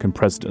on American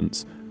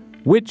presidents.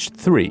 Which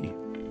three?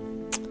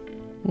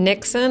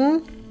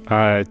 Nixon.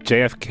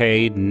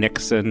 JFK,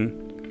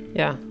 Nixon.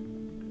 Yeah.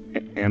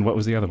 And what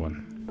was the other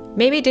one?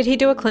 Maybe, did he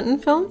do a Clinton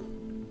film?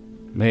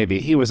 Maybe.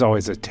 He was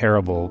always a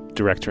terrible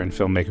director and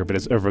filmmaker, but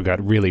his oeuvre got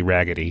really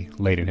raggedy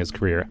late in his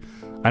career.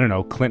 I don't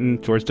know,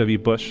 Clinton, George W.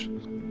 Bush?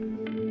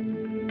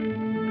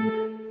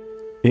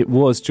 It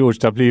was George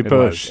W.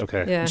 Bush.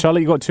 Okay. Yeah.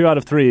 Charlie, you got 2 out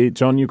of 3.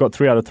 John, you got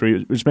 3 out of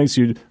 3, which makes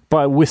you,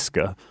 by a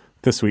whisker,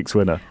 this week's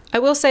winner. I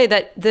will say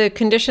that the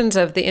conditions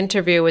of the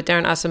interview with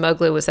Darren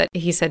Acemoglu was that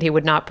he said he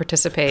would not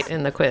participate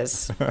in the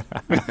quiz.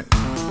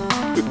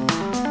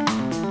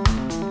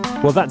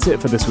 Well, that's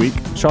it for this week.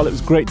 Charlotte, it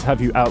was great to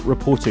have you out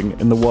reporting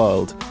in the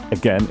world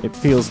again. It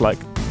feels like,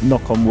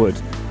 knock on wood,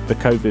 the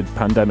COVID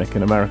pandemic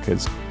in America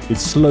is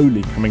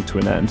slowly coming to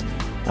an end.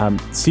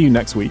 See you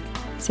next week.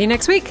 See you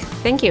next week.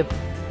 Thank you.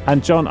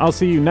 And John, I'll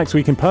see you next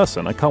week in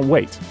person. I can't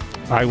wait.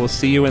 I will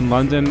see you in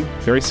London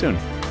very soon.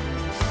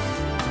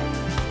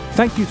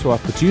 Thank you to our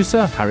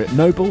producer, Harriet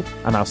Noble,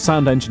 and our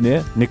sound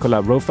engineer,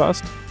 Nicolas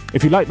Rofast.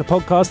 If you like the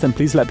podcast, then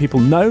please let people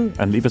know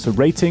and leave us a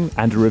rating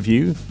and a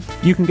review.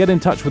 You can get in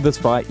touch with us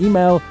via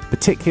email,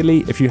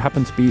 particularly if you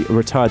happen to be a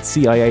retired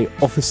CIA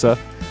officer.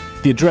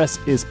 The address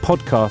is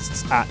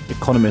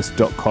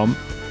podcasts@economist.com.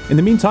 In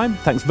the meantime,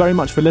 thanks very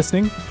much for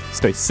listening.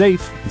 Stay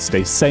safe and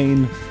stay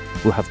sane.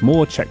 We'll have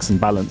more Checks and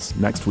Balance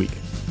next week.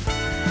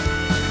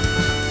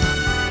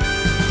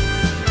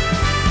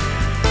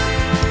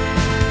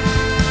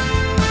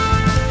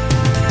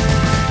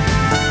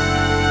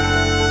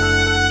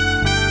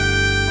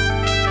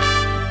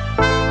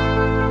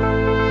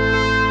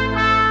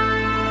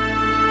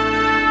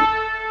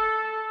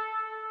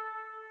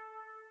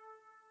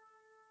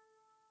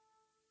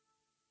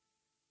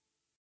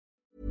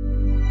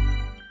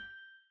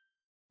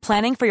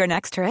 Planning for your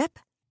next trip?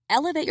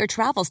 Elevate your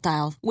travel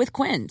style with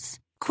Quince.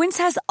 Quince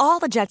has all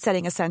the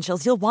jet-setting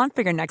essentials you'll want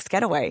for your next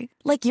getaway,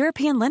 like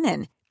European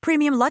linen,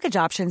 premium luggage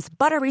options,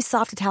 buttery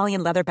soft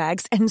Italian leather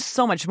bags, and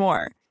so much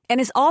more.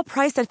 And is all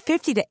priced at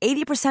 50 to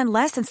 80%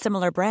 less than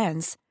similar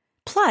brands.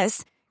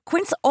 Plus,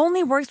 Quince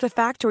only works with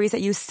factories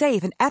that use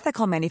safe and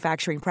ethical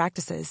manufacturing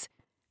practices.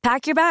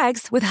 Pack your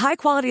bags with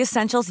high-quality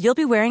essentials you'll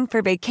be wearing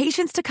for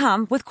vacations to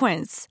come with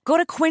Quince. Go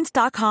to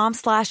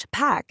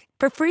quince.com/pack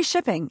for free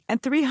shipping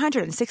and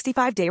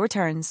 365-day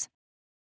returns.